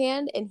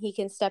beforehand and he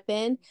can step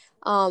in,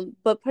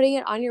 but putting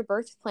it on your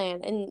birth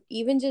plan, and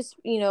even just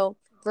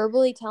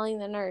verbally telling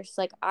the nurse,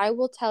 like, I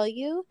will tell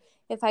you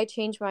if I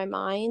change my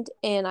mind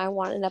and I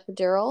want an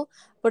epidural,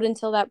 but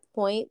until that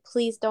point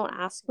please don't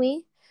ask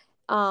me,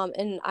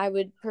 and I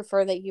would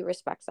prefer that you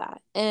respect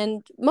that.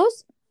 And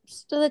most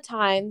of the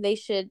time they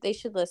should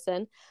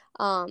listen,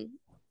 um,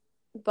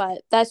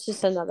 but that's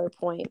just another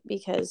point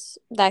because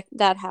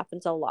that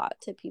happens a lot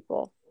to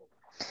people.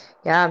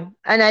 Yeah.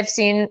 And I've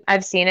seen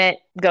it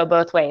go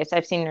both ways.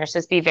 I've seen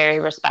nurses be very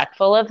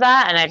respectful of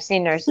that, and I've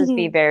seen nurses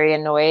be very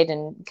annoyed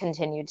and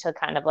continue to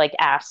kind of like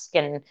ask,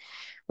 and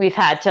we've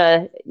had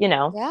to,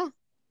 Yeah.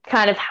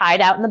 kind of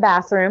hide out in the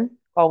bathroom,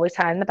 always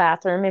hide in the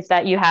bathroom if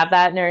that you have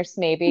that nurse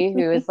maybe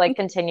who is like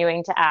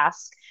continuing to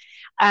ask.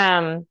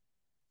 Um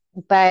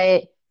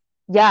but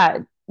yeah,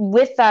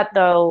 with that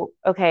though,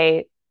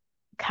 okay,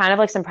 kind of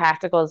like some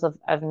practicals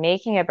of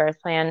making a birth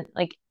plan,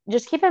 like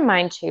just keep in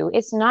mind too,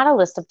 it's not a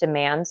list of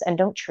demands, and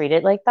don't treat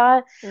it like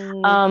that.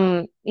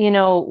 Mm,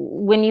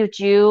 When you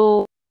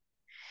do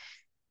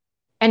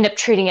end up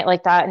treating it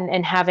like that,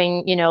 and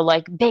having,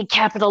 like big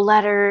capital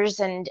letters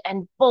and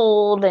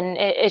bold, and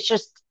it's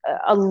just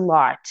a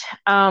lot.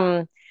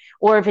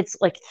 Or if it's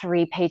like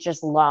 3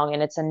 pages long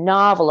and it's a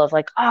novel of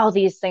like all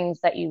these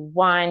things that you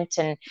want,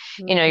 and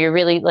mhm, you're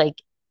really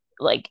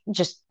like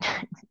just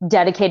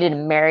dedicated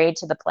and married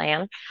to the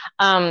plan.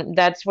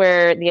 That's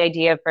where the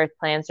idea of birth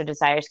plans or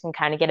desires can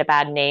kind of get a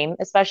bad name,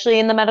 especially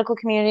in the medical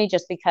community,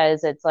 just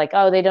because it's like,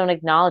 oh, they don't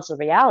acknowledge the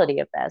reality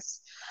of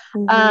this.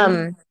 mhm,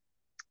 um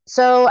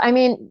so, I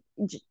mean,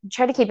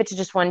 try to keep it to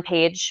just one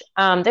page.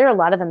 There are a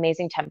lot of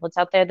amazing templates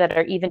out there that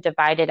are even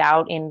divided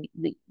out in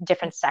the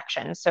different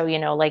sections. So,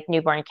 like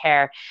newborn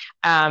care,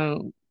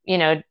 how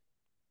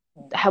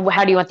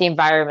do you want the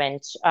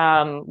environment?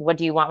 What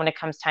do you want when it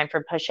comes time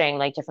for pushing,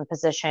 like different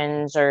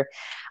positions, or,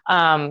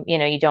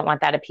 you don't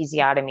want that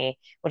episiotomy,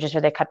 which is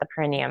where they cut the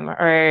perineum,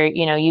 or,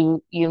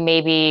 you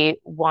maybe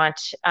want,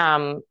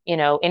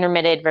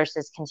 intermittent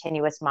versus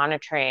continuous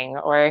monitoring,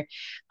 or,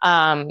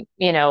 how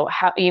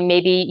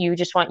you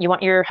just want,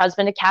 your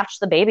husband to catch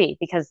the baby,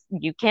 because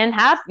you can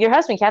have your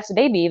husband catch the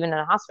baby even in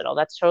a hospital.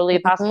 That's totally a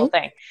possible mhm,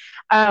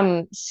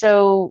 thing.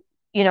 So,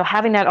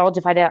 having that all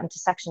divided out into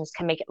sections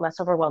can make it less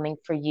overwhelming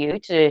for you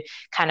to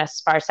kind of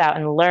sparse out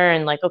and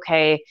learn, like,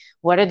 okay,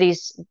 what are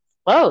these?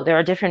 Whoa, there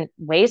are different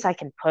ways I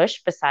can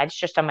push besides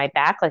just on my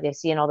back, like I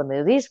see in all the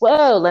movies.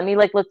 Whoa, let me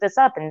like look this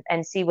up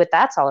and see what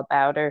that's all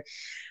about. Or,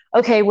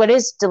 okay, what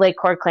is delayed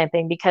cord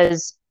clamping?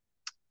 Because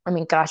I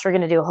mean, gosh, we're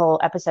going to do a whole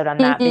episode on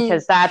that, mhm.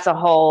 because that's a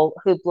whole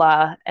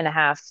hoopla and a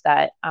half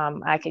that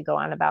I could go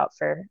on about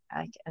for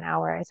like an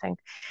hour, I think.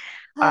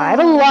 I have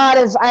a lot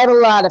of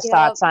Yep.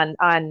 thoughts on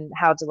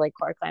how delayed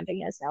cord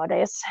clamping is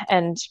nowadays,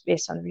 and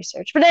based on the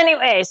research. But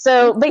anyway,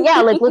 so but yeah,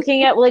 like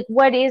looking at like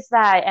what is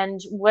that, and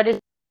what is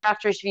the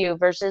doctor's view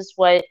versus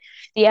what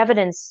the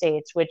evidence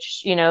states,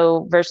 which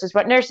versus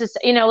what nurses,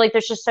 like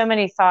there's just so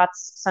many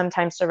thoughts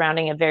sometimes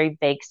surrounding a very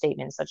vague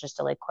statement such as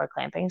delayed cord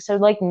clamping. So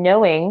like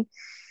knowing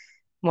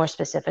more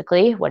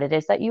specifically what it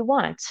is that you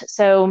want.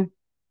 So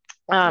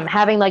Yeah.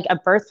 having like a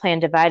birth plan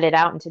divided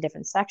out into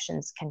different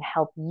sections can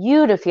help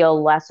you to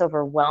feel less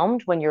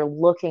overwhelmed when you're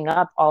looking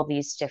up all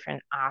these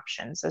different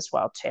options as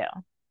well too.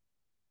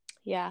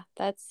 Yeah,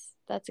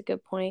 that's a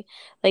good point.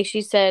 Like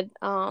she said,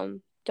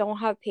 don't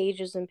have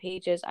pages and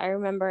pages. I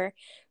remember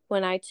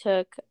when I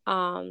took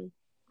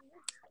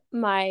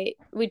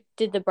we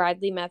did the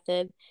Bradley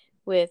method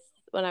with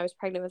when I was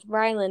pregnant with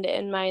Ryland,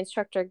 and my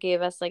instructor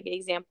gave us like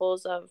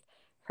examples of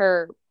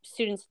her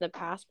students in the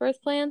past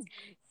birth plans,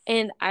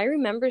 and I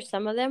remember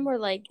some of them were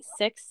like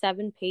 6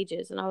 7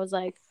 pages, and I was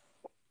like,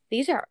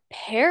 these are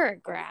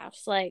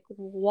paragraphs, like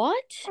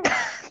what?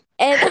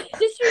 And I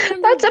just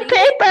remember That's a reading.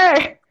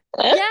 paper.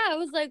 Yeah, I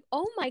was like,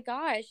 oh my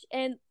gosh.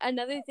 And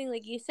another thing,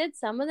 like you said,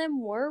 some of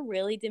them were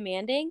really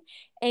demanding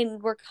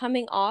and were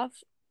coming off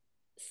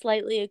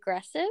slightly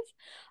aggressive.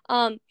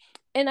 Um,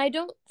 and I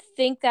don't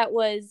think that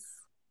was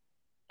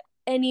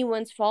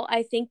anyone's fault.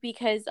 I think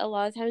because a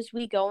lot of times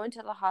we go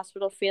into the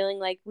hospital feeling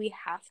like we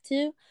have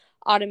to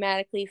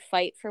automatically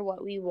fight for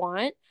what we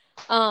want.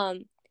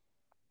 Um,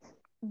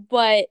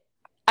 but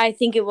I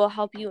think it will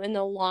help you in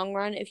the long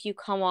run if you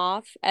come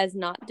off as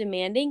not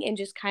demanding and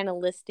just kind of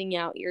listing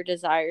out your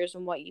desires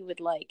and what you would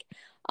like.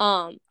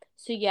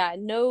 So yeah,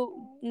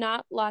 no,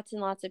 not lots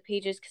and lots of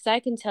pages, because I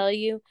can tell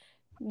you,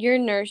 your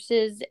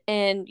nurses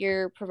and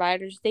your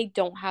providers, they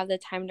don't have the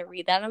time to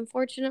read that,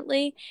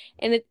 unfortunately,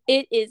 and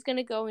it is going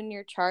to go in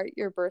your chart,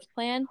 your birth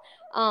plan.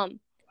 Um,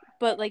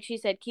 but like she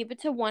said, keep it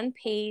to one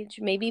page,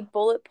 maybe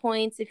bullet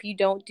points if you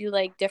don't do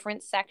like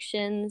different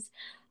sections.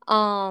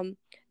 Um,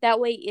 that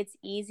way it's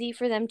easy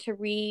for them to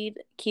read.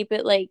 Keep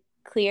it like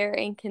clear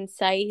and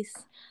concise.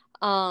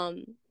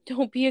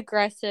 Don't be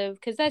aggressive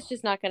because that's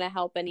just not going to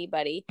help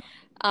anybody.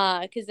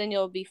 Because then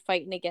you'll be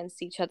fighting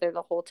against each other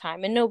the whole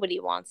time, and nobody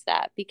wants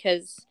that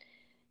because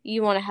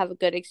you want to have a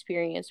good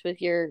experience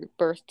with your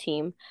birth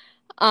team.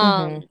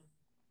 Mm-hmm.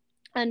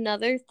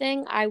 Another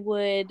thing I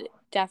would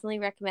definitely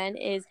recommend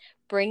is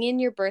bring in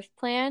your birth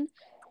plan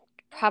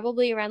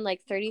probably around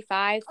like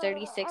 35,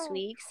 36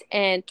 weeks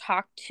and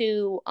talk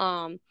to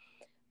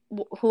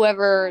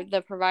whoever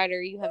the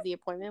provider you have the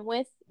appointment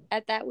with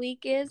at that week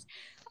is,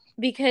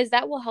 because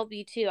that will help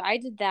you too. I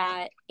did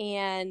that,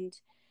 and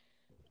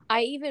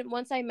I even,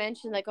 once I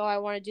mentioned like, oh, I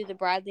want to do the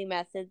Bradley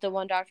method, the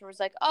one doctor was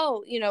like,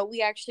 oh,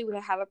 we actually would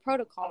have a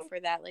protocol for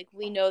that. Like,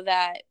 we know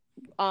that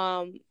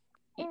um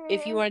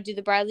if you want to do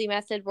the Bradley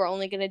method, we're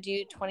only going to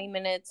do 20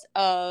 minutes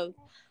of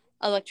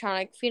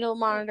electronic fetal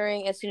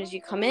monitoring as soon as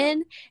you come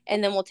in,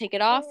 and then we'll take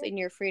it off and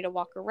you're free to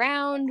walk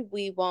around.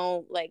 We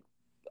won't like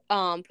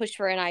push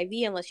for an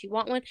IV unless you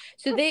want one.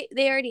 So they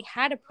already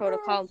had a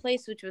protocol in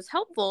place, which was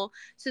helpful.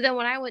 So then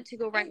when I went to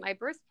go write my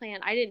birth plan,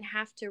 I didn't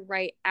have to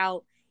write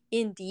out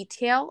in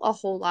detail a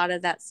whole lot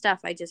of that stuff.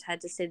 I just had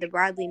to say the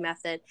Bradley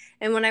method.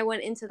 And when I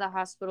went into the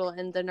hospital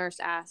and the nurse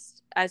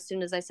asked, as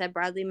soon as I said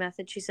Bradley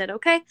method, she said,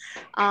 okay,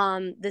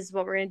 this is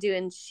what we're going to do.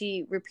 And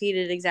she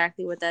repeated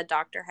exactly what that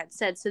doctor had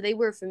said. So they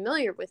were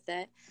familiar with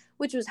it,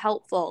 which was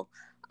helpful.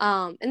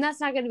 And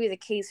that's not going to be the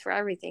case for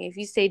everything. If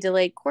you say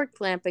delayed cord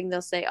clamping,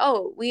 they'll say,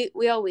 oh,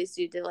 we always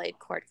do delayed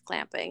cord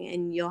clamping.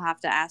 And you'll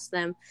have to ask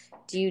them,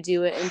 do you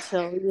do it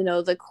until,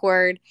 the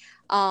cord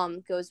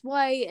goes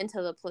white,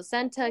 until the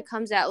placenta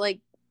comes out? Like,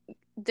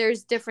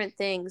 there's different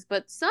things,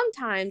 but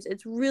sometimes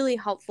it's really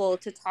helpful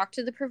to talk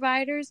to the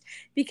providers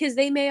because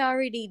they may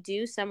already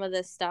do some of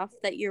the stuff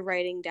that you're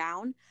writing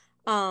down.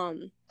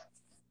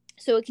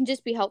 So it can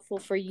just be helpful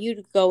for you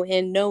to go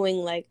in knowing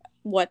like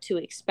what to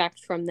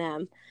expect from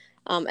them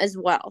as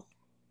well.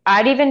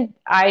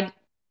 I'd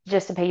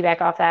just to piggyback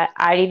off that,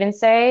 I'd even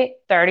say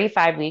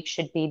 35 weeks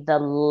should be the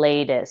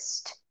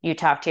latest you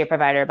talk to your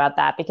provider about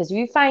that, because if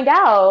you find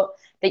out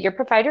that your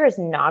provider is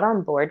not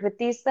on board with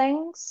these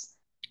things,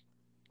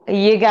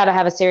 you got to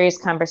have a serious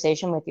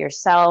conversation with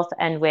yourself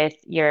and with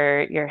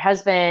your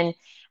husband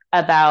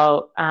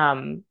about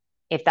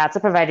if that's a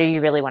provider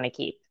you really want to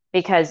keep.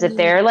 Because if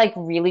they're like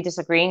really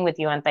disagreeing with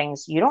you on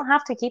things, you don't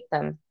have to keep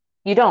them.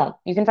 You don't.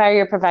 You can fire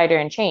your provider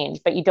and change,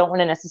 but you don't want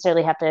to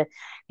necessarily have to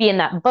be in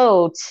that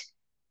boat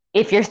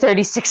if you're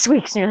 36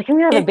 weeks and you're like, I'm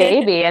gonna have a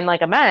baby in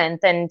like a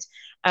month. And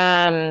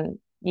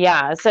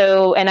yeah,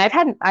 so and I've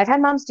had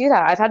moms do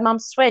that. I've had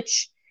moms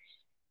switch,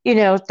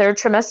 third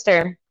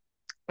trimester,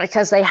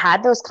 because they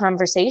had those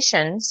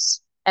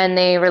conversations and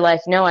they were like,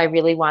 no, I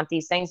really want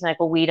these things. And like,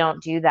 well, we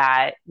don't do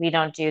that. We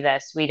don't do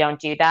this. We don't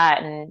do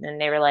that. And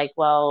they were like,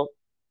 well,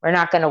 we're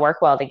not going to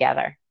work well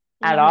together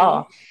at Mm-hmm.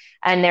 all.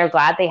 And they're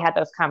glad they had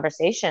those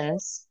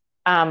conversations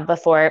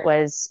before it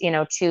was,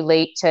 too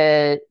late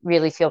to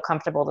really feel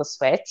comfortable to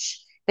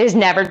switch. There's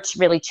never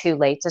really too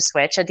late to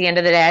switch. At the end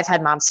of the day, I've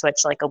had moms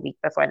switch like a week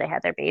before they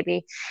had their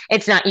baby.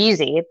 It's not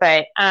easy,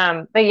 but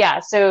yeah.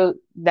 So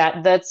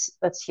that's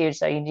huge.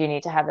 Though you do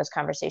need to have those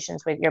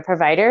conversations with your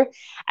provider,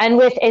 and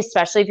with,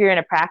 especially if you're in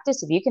a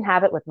practice, if you can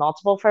have it with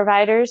multiple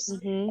providers,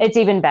 Mm-hmm. it's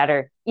even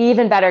better,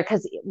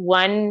 because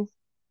one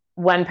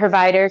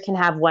provider can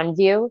have one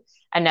view,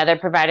 another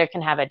provider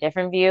can have a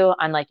different view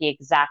on like the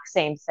exact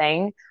same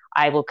thing.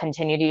 I will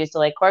continue to use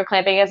delayed cord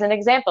clamping as an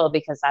example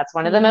because that's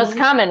one of the most Mm-hmm.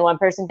 common. One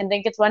person can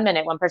think it's 1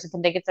 minute, one person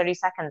can think it's 30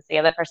 seconds, the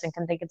other person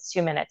can think it's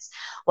 2 minutes.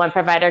 One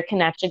provider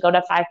can actually go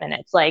to 5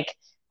 minutes, like,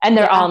 and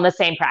they're all Yeah. in the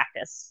same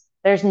practice.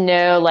 There's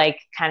no like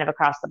kind of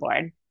across the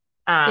board.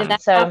 Yeah,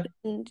 that So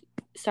happened.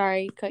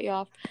 Sorry, cut you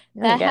off.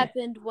 really That good.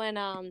 happened when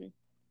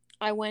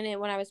I went in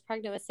when I was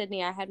pregnant with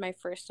Sydney. I had my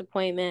first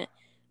appointment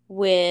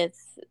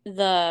with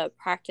the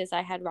practice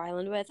I had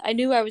Ryland with. I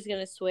knew I was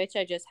gonna switch.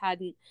 I just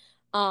hadn't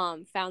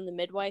found the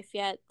midwife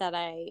yet that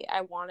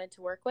I wanted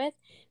to work with.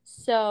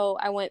 So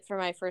I went for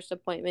my first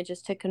appointment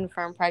just to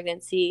confirm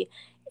pregnancy,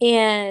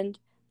 and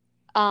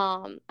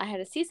I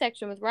had a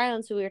C-section with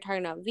Ryland, so we were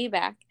talking about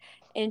VBAC,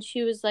 and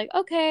she was like,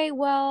 okay,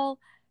 well,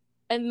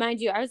 and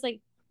mind you, I was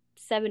like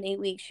 7, 8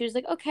 weeks. She was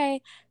like,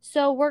 okay,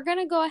 so we're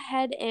gonna go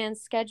ahead and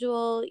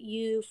schedule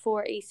you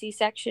for a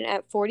C-section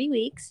at 40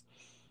 weeks.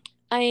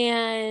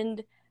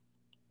 And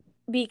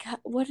because,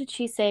 what did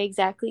she say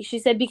exactly? She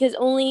said because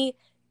only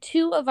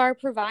two of our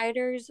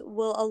providers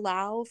will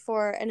allow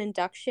for an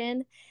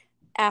induction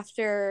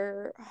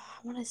after, I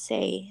want to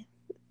say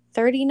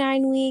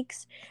 39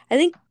 weeks. I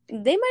think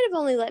they might have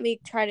only let me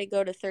try to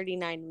go to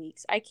 39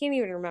 weeks. I can't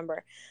even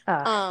remember.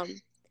 Uh,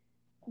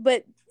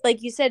 But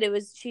like you said,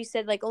 she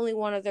said like only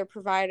one of their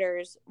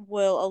providers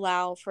will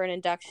allow for an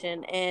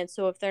induction, and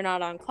so if they're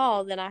not on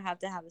call, then I have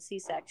to have a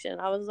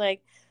C-section. I was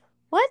like,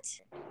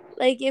 what?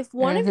 Like, if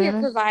one of your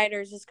mm-hmm.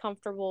 providers is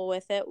comfortable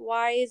with it,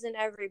 why isn't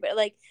everybody?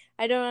 Like,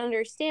 I don't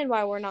understand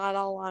why we're not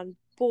all on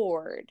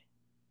board.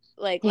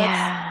 Like,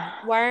 Yeah.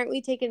 why aren't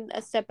we taking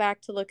a step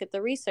back to look at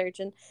the research?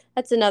 And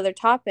that's another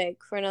topic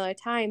for another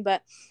time.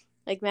 But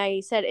like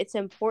Maggie said, it's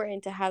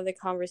important to have the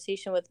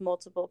conversation with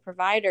multiple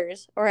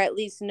providers, or at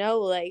least know,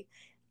 like,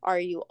 are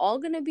you all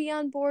going to be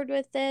on board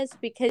with this?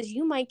 Because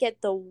you might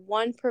get the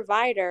one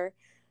provider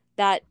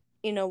that,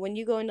 when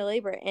you go into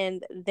labor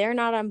and they're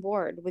not on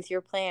board with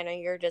your plan or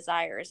your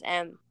desires.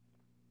 And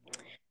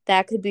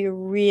that could be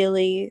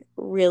really,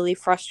 really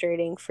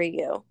frustrating for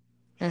you.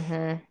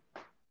 Mm-hmm.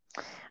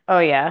 Oh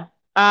yeah.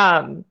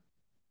 Um,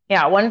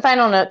 yeah, one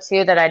final note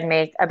too that I'd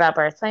make about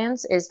birth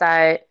plans is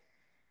that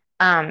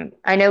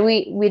I know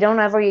we don't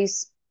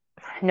always,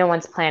 no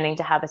one's planning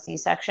to have a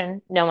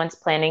C-section. No one's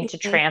planning to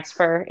Mm-hmm.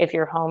 transfer if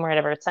you're home or at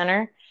a birth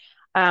center.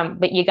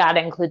 But you got to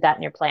include that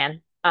in your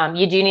plan.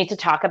 You do need to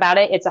talk about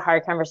it. It's a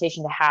hard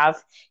conversation to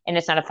have, and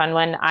it's not a fun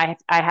one. I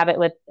have it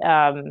with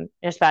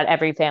just about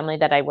every family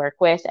that I work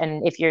with,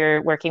 and if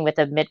you're working with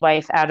a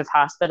midwife out of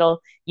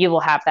hospital, you will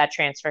have that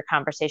transfer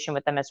conversation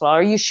with them as well,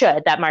 or you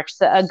should. That marks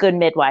a good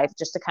midwife,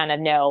 just to kind of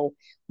know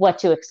what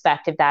to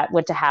expect if that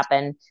were to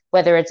happen,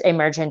 whether it's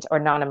emergent or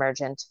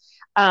non-emergent.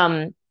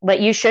 But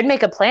you should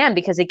make a plan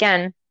because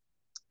again,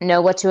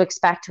 know what to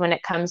expect when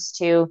it comes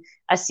to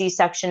a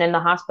C-section in the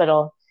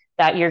hospital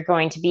that you're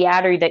going to be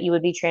at or that you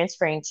would be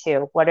transferring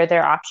to. What are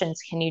their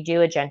options? Can you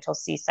do a gentle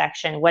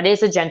C-section? What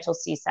is a gentle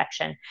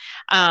C-section?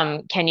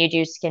 Can you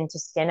do skin to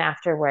skin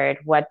afterward?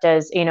 What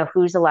does,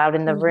 who's allowed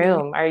in the Mm-hmm.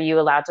 room? Are you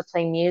allowed to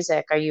play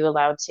music? Are you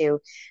allowed to,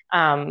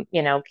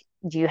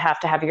 do you have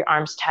to have your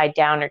arms tied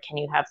down or can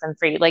you have them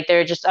free? Like there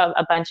are just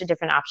a bunch of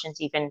different options,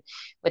 even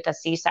with a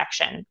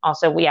C-section.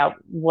 Also, yeah,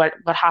 what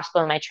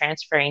hospital am I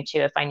transferring to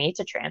if I need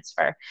to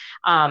transfer?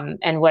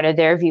 And what are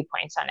their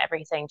viewpoints on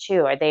everything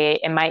too?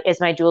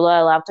 Is my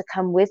doula allowed to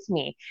come with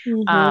me?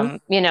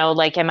 Mm-hmm.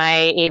 Like, am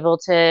I able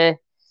to,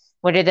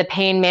 what are the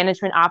pain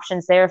management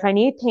options there if I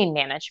need pain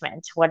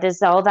management? What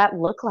does all that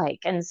look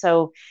like? And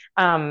so,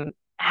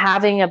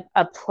 having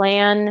a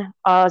plan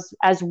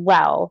as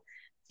well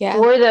Yeah.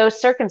 for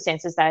those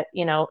circumstances that,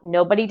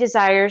 nobody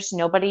desires,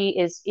 nobody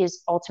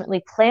is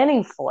ultimately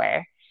planning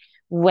for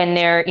when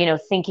they're,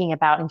 thinking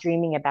about and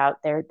dreaming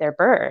about their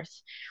birth,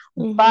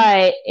 Mm-hmm.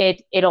 but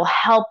it'll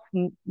help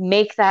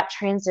make that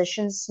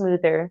transition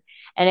smoother,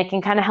 and it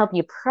can kind of help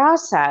you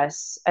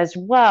process as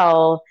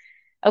well.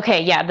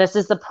 Okay, yeah, this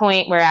is the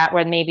point we're at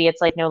where maybe it's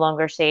like no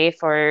longer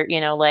safe, or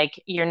like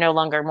you're no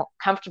longer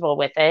comfortable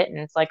with it, and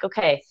it's like,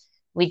 okay,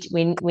 we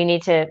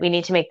need to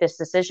make this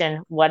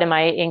decision. What am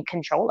I in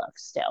control of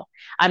still?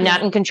 I'm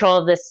not Yeah. in control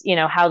of this,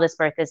 how this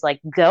birth is like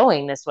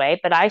going this way,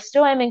 but I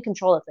still am in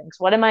control of things.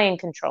 What am I in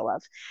control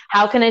of?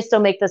 How can I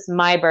still make this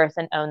my birth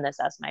and own this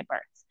as my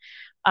birth?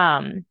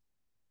 um,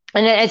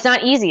 and it's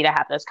not easy to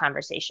have those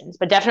conversations,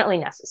 but definitely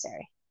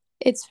necessary.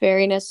 It's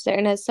very necessary.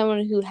 And as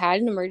someone who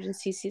had an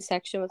emergency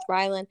C-section with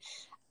Rylan,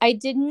 I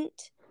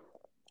didn't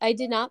I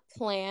did not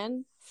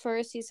plan for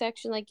a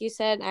C-section like you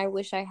said. I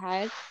wish I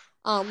had,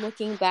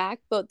 looking back.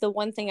 But the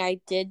one thing I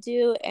did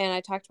do, and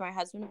I talked to my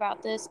husband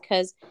about this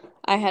because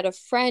I had a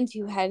friend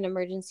who had an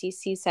emergency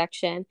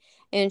C-section,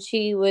 and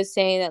she was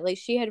saying that like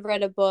she had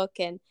read a book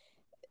and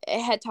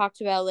it had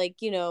talked about like,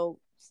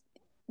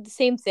 the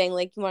same thing,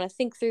 like you want to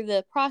think through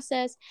the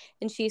process,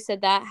 and she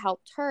said that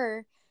helped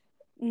her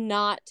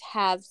not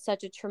have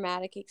such a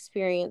traumatic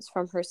experience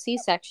from her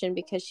C-section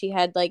because she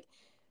had like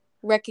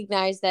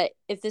recognized that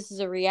if this is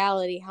a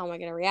reality, how am I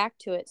going to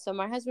react to it? So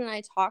my husband and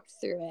I talked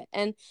through it,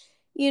 and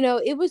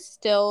it was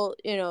still,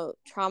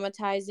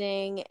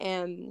 traumatizing,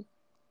 and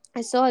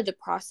I still had to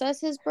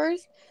process his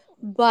birth,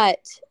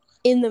 but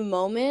in the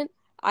moment,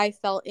 I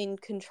felt in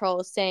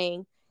control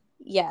saying,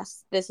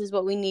 yes, this is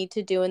what we need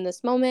to do in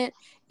this moment.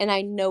 And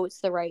I know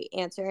it's the right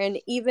answer. And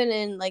even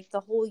in like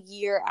the whole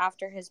year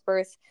after his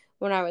birth,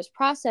 when I was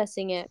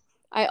processing it,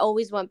 I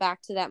always went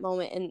back to that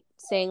moment and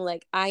saying,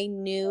 like, I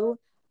knew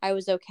I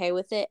was okay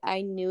with it.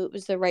 I knew it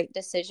was the right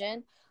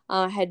decision.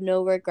 I had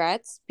no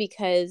regrets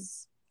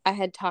because I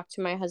had talked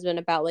to my husband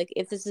about, like,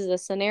 if this is a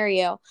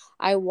scenario,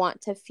 I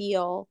want to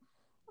feel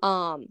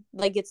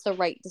like it's the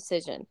right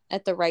decision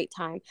at the right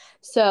time.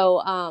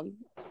 So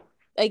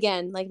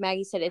again, like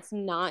Maggie said, it's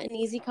not an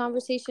easy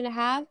conversation to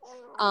have,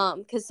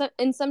 because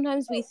and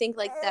sometimes we think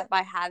like that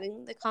by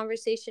having the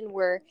conversation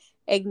we're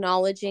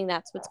acknowledging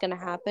that's what's going to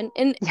happen,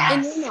 and you're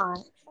Yes. not.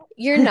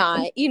 You're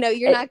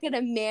it, not going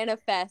to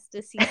manifest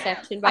a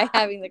C-section by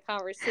having the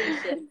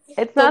conversation.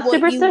 it's But not what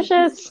you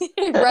superstitious.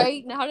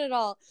 right, not at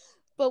all.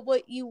 But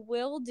what you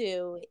will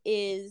do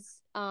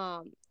is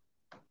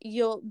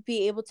you'll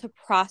be able to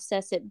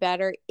process it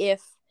better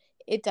if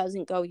it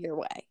doesn't go your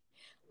way.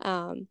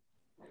 Um,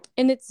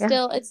 and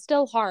Yeah, it's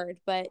still hard,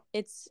 but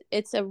it's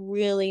a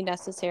really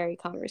necessary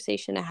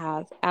conversation to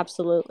have.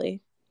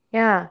 Absolutely.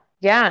 yeah,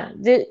 yeah.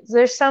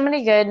 There's so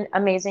many good,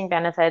 amazing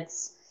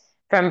benefits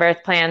from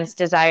birth plans,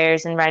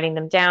 desires, and writing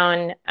them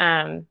down.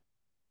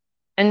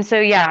 And so,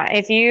 yeah,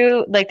 if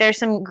you like, there's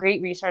some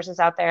great resources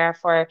out there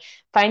for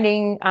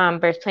finding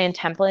birth plan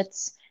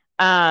templates.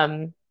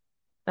 Um,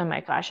 oh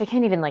my gosh, I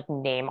can't even like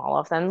name all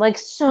of them. Like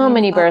so I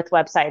many know. birth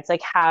websites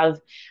like have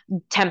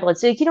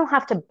templates. Like you don't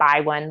have to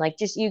buy one. Like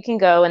just you can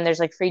go and there's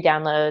like free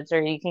downloads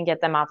or you can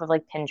get them off of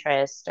like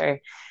Pinterest or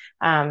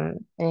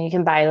and you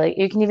can buy like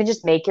you can even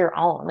just make your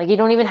own. Like you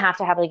don't even have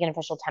to have like an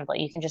official template.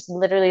 You can just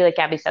literally like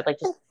Gabby said, like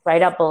just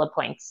write out bullet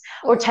points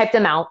or Oh. type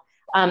them out.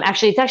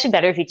 Actually, it's actually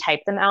better if you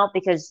type them out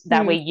because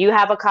that way Hmm. you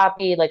have a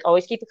copy. Like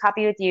always keep a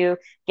copy with you.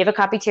 Give a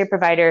copy to your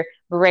provider.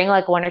 Bring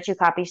like one or two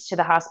copies to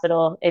the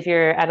hospital if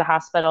you're at a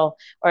hospital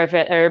or if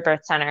it, or a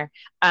birth center.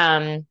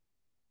 Um,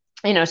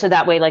 so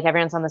that way like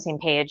everyone's on the same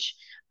page.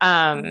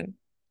 Um,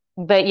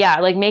 but yeah,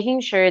 like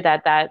making sure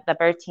that the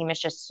birth team is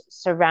just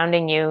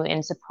surrounding you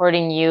and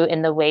supporting you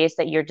in the ways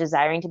that you're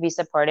desiring to be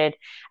supported.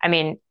 I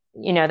mean,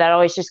 that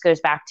always just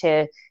goes back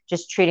to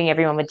just treating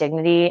everyone with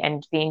dignity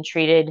and being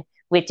treated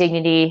with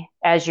dignity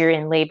as you're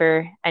in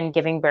labor and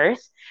giving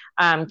birth.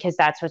 Because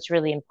that's what's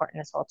really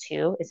important as well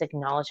too, is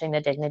acknowledging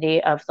the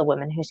dignity of the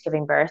woman who's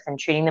giving birth and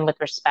treating them with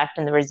respect,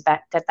 and the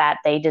respect that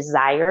they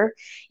desire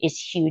is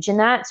huge in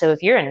that. So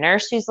if you're a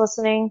nurse who's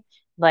listening,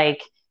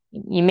 like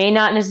you may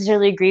not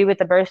necessarily agree with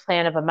the birth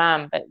plan of a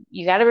mom, but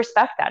you got to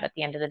respect that at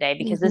the end of the day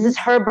because this Hmm. is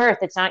her birth,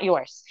 it's not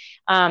yours.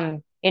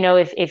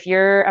 If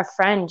you're a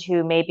friend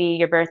who maybe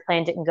your birth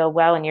plan didn't go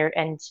well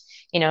and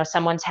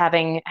someone's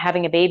having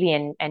a baby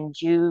and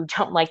you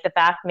don't like the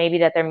fact maybe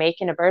that they're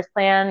making a birth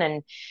plan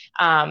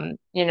and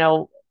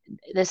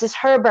this is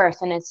her birth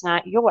and it's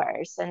not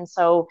yours. And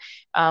so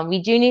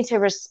we do need to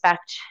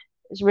respect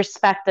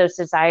those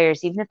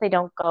desires, even if they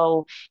don't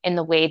go in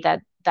the way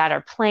that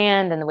are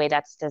planned and the way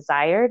that's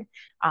desired.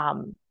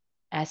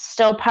 As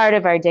still part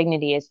of our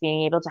dignity is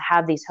being able to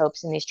have these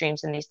hopes and these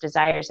dreams and these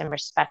desires and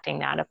respecting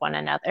that of one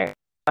another.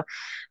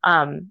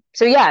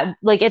 So yeah,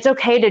 like it's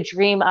okay to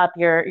dream up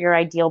your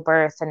ideal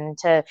birth and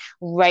to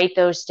write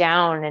those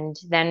down and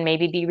then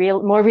maybe be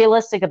more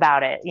realistic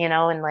about it,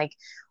 and like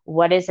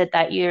what is it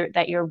that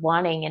you're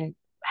wanting and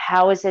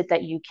how is it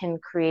that you can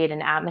create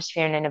an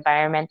atmosphere and an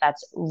environment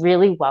that's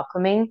really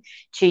welcoming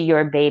to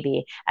your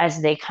baby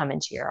as they come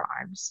into your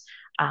arms,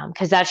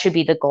 because that should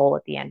be the goal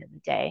at the end of the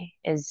day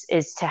is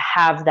to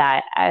have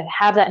that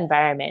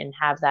environment and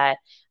have that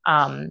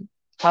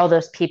all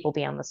those people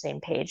be on the same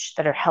page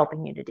that are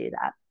helping you to do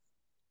that.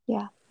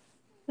 Yeah,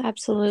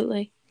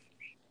 absolutely.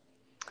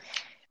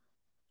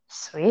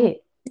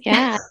 Sweet.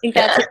 Yeah, I think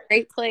that's a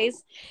great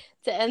place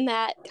to end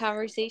that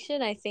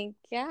conversation. I think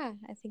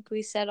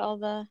we said all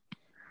the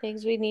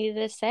things we needed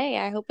to say.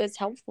 I hope it's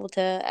helpful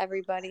to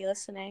everybody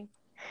listening.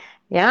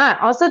 Yeah.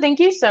 Also, thank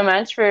you so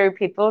much for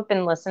people who've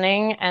been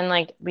listening and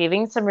like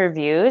leaving some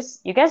reviews.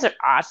 You guys are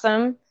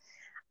awesome.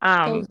 So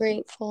Um,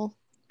 grateful.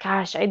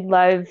 Gosh, I'd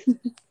love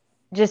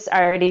just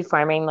already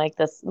forming like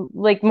this,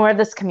 like more of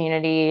this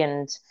community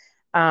and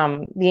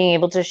being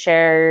able to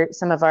share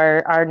some of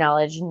our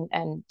knowledge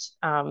and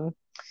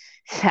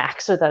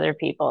facts with other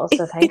people.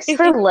 So thanks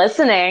for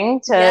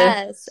listening to.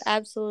 Yes,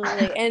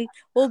 absolutely. And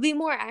we'll be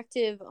more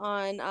active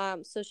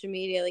on social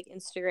media like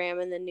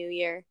Instagram in the new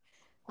year.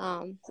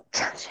 Um,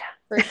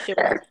 for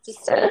sure.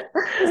 Just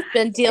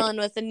been dealing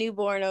with a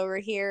newborn over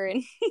here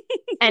and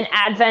And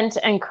Advent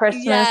and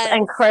Christmas yes.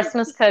 and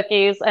Christmas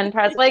cookies and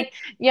press like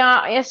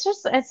yeah,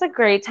 it's a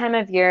great time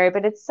of year,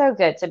 but it's so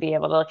good to be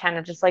able to kind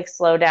of just like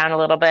slow down a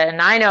little bit.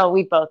 And I know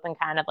we've both been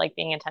kind of like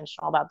being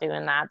intentional about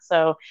doing that.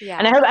 So and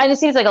I Yeah. hope and it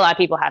seems like a lot of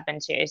people have been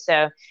too.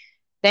 So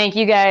thank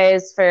you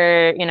guys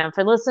for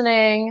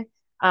listening.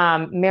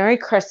 Merry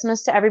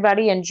Christmas to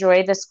everybody.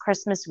 Enjoy this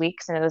Christmas week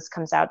because I know this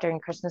comes out during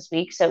Christmas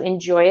week. So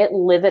enjoy it,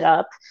 live it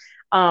up.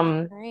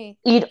 All right.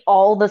 Eat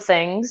all the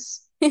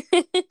things,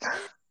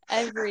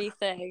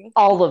 Everything.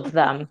 all of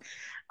them.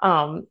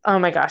 Oh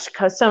my gosh,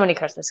 so many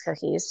Christmas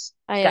cookies,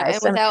 I know. And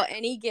guys. without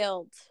any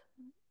guilt.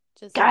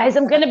 Just Guys,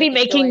 I'm gonna be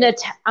making enjoy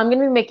it. I'm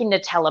gonna be making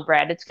Nutella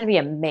bread. It's gonna be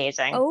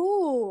amazing.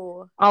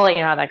 Oh. I'll let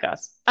you know how that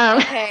goes.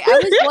 Okay.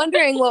 I was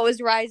wondering what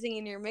was rising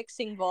in your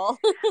mixing bowl.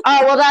 Oh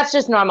well, that's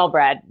just normal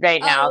bread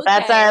right now. Oh,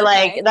 That's okay. our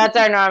Okay. that's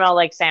our normal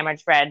like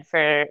sandwich bread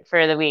for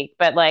the week.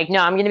 But like, no,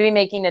 I'm gonna be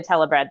making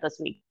Nutella bread this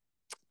week.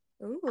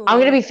 I'm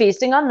gonna Ooh. be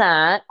feasting on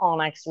that all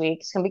next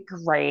week. It's gonna be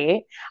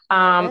great.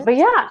 Love it. But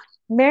yeah,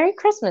 Merry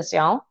Christmas,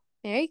 y'all,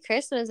 Merry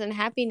Christmas and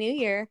Happy New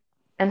Year.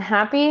 and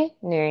Happy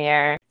New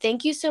Year.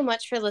 Thank you so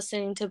much for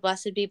listening to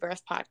Blessed Be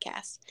Birth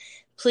podcast.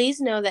 Please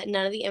know that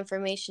none of the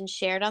information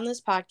shared on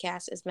this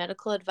podcast is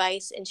medical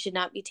advice and should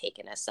not be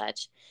taken as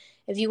such.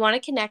 If you want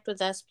to connect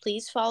with us,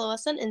 please follow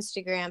us on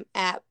Instagram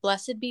at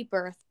Blessed Be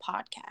Birth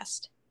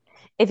podcast.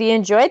 If you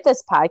enjoyed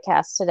this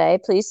podcast today,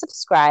 please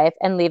subscribe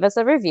and leave us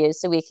a review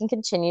so we can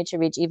continue to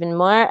reach even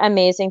more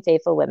amazing,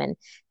 faithful women.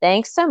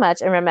 Thanks so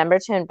much, and remember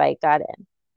to invite God in.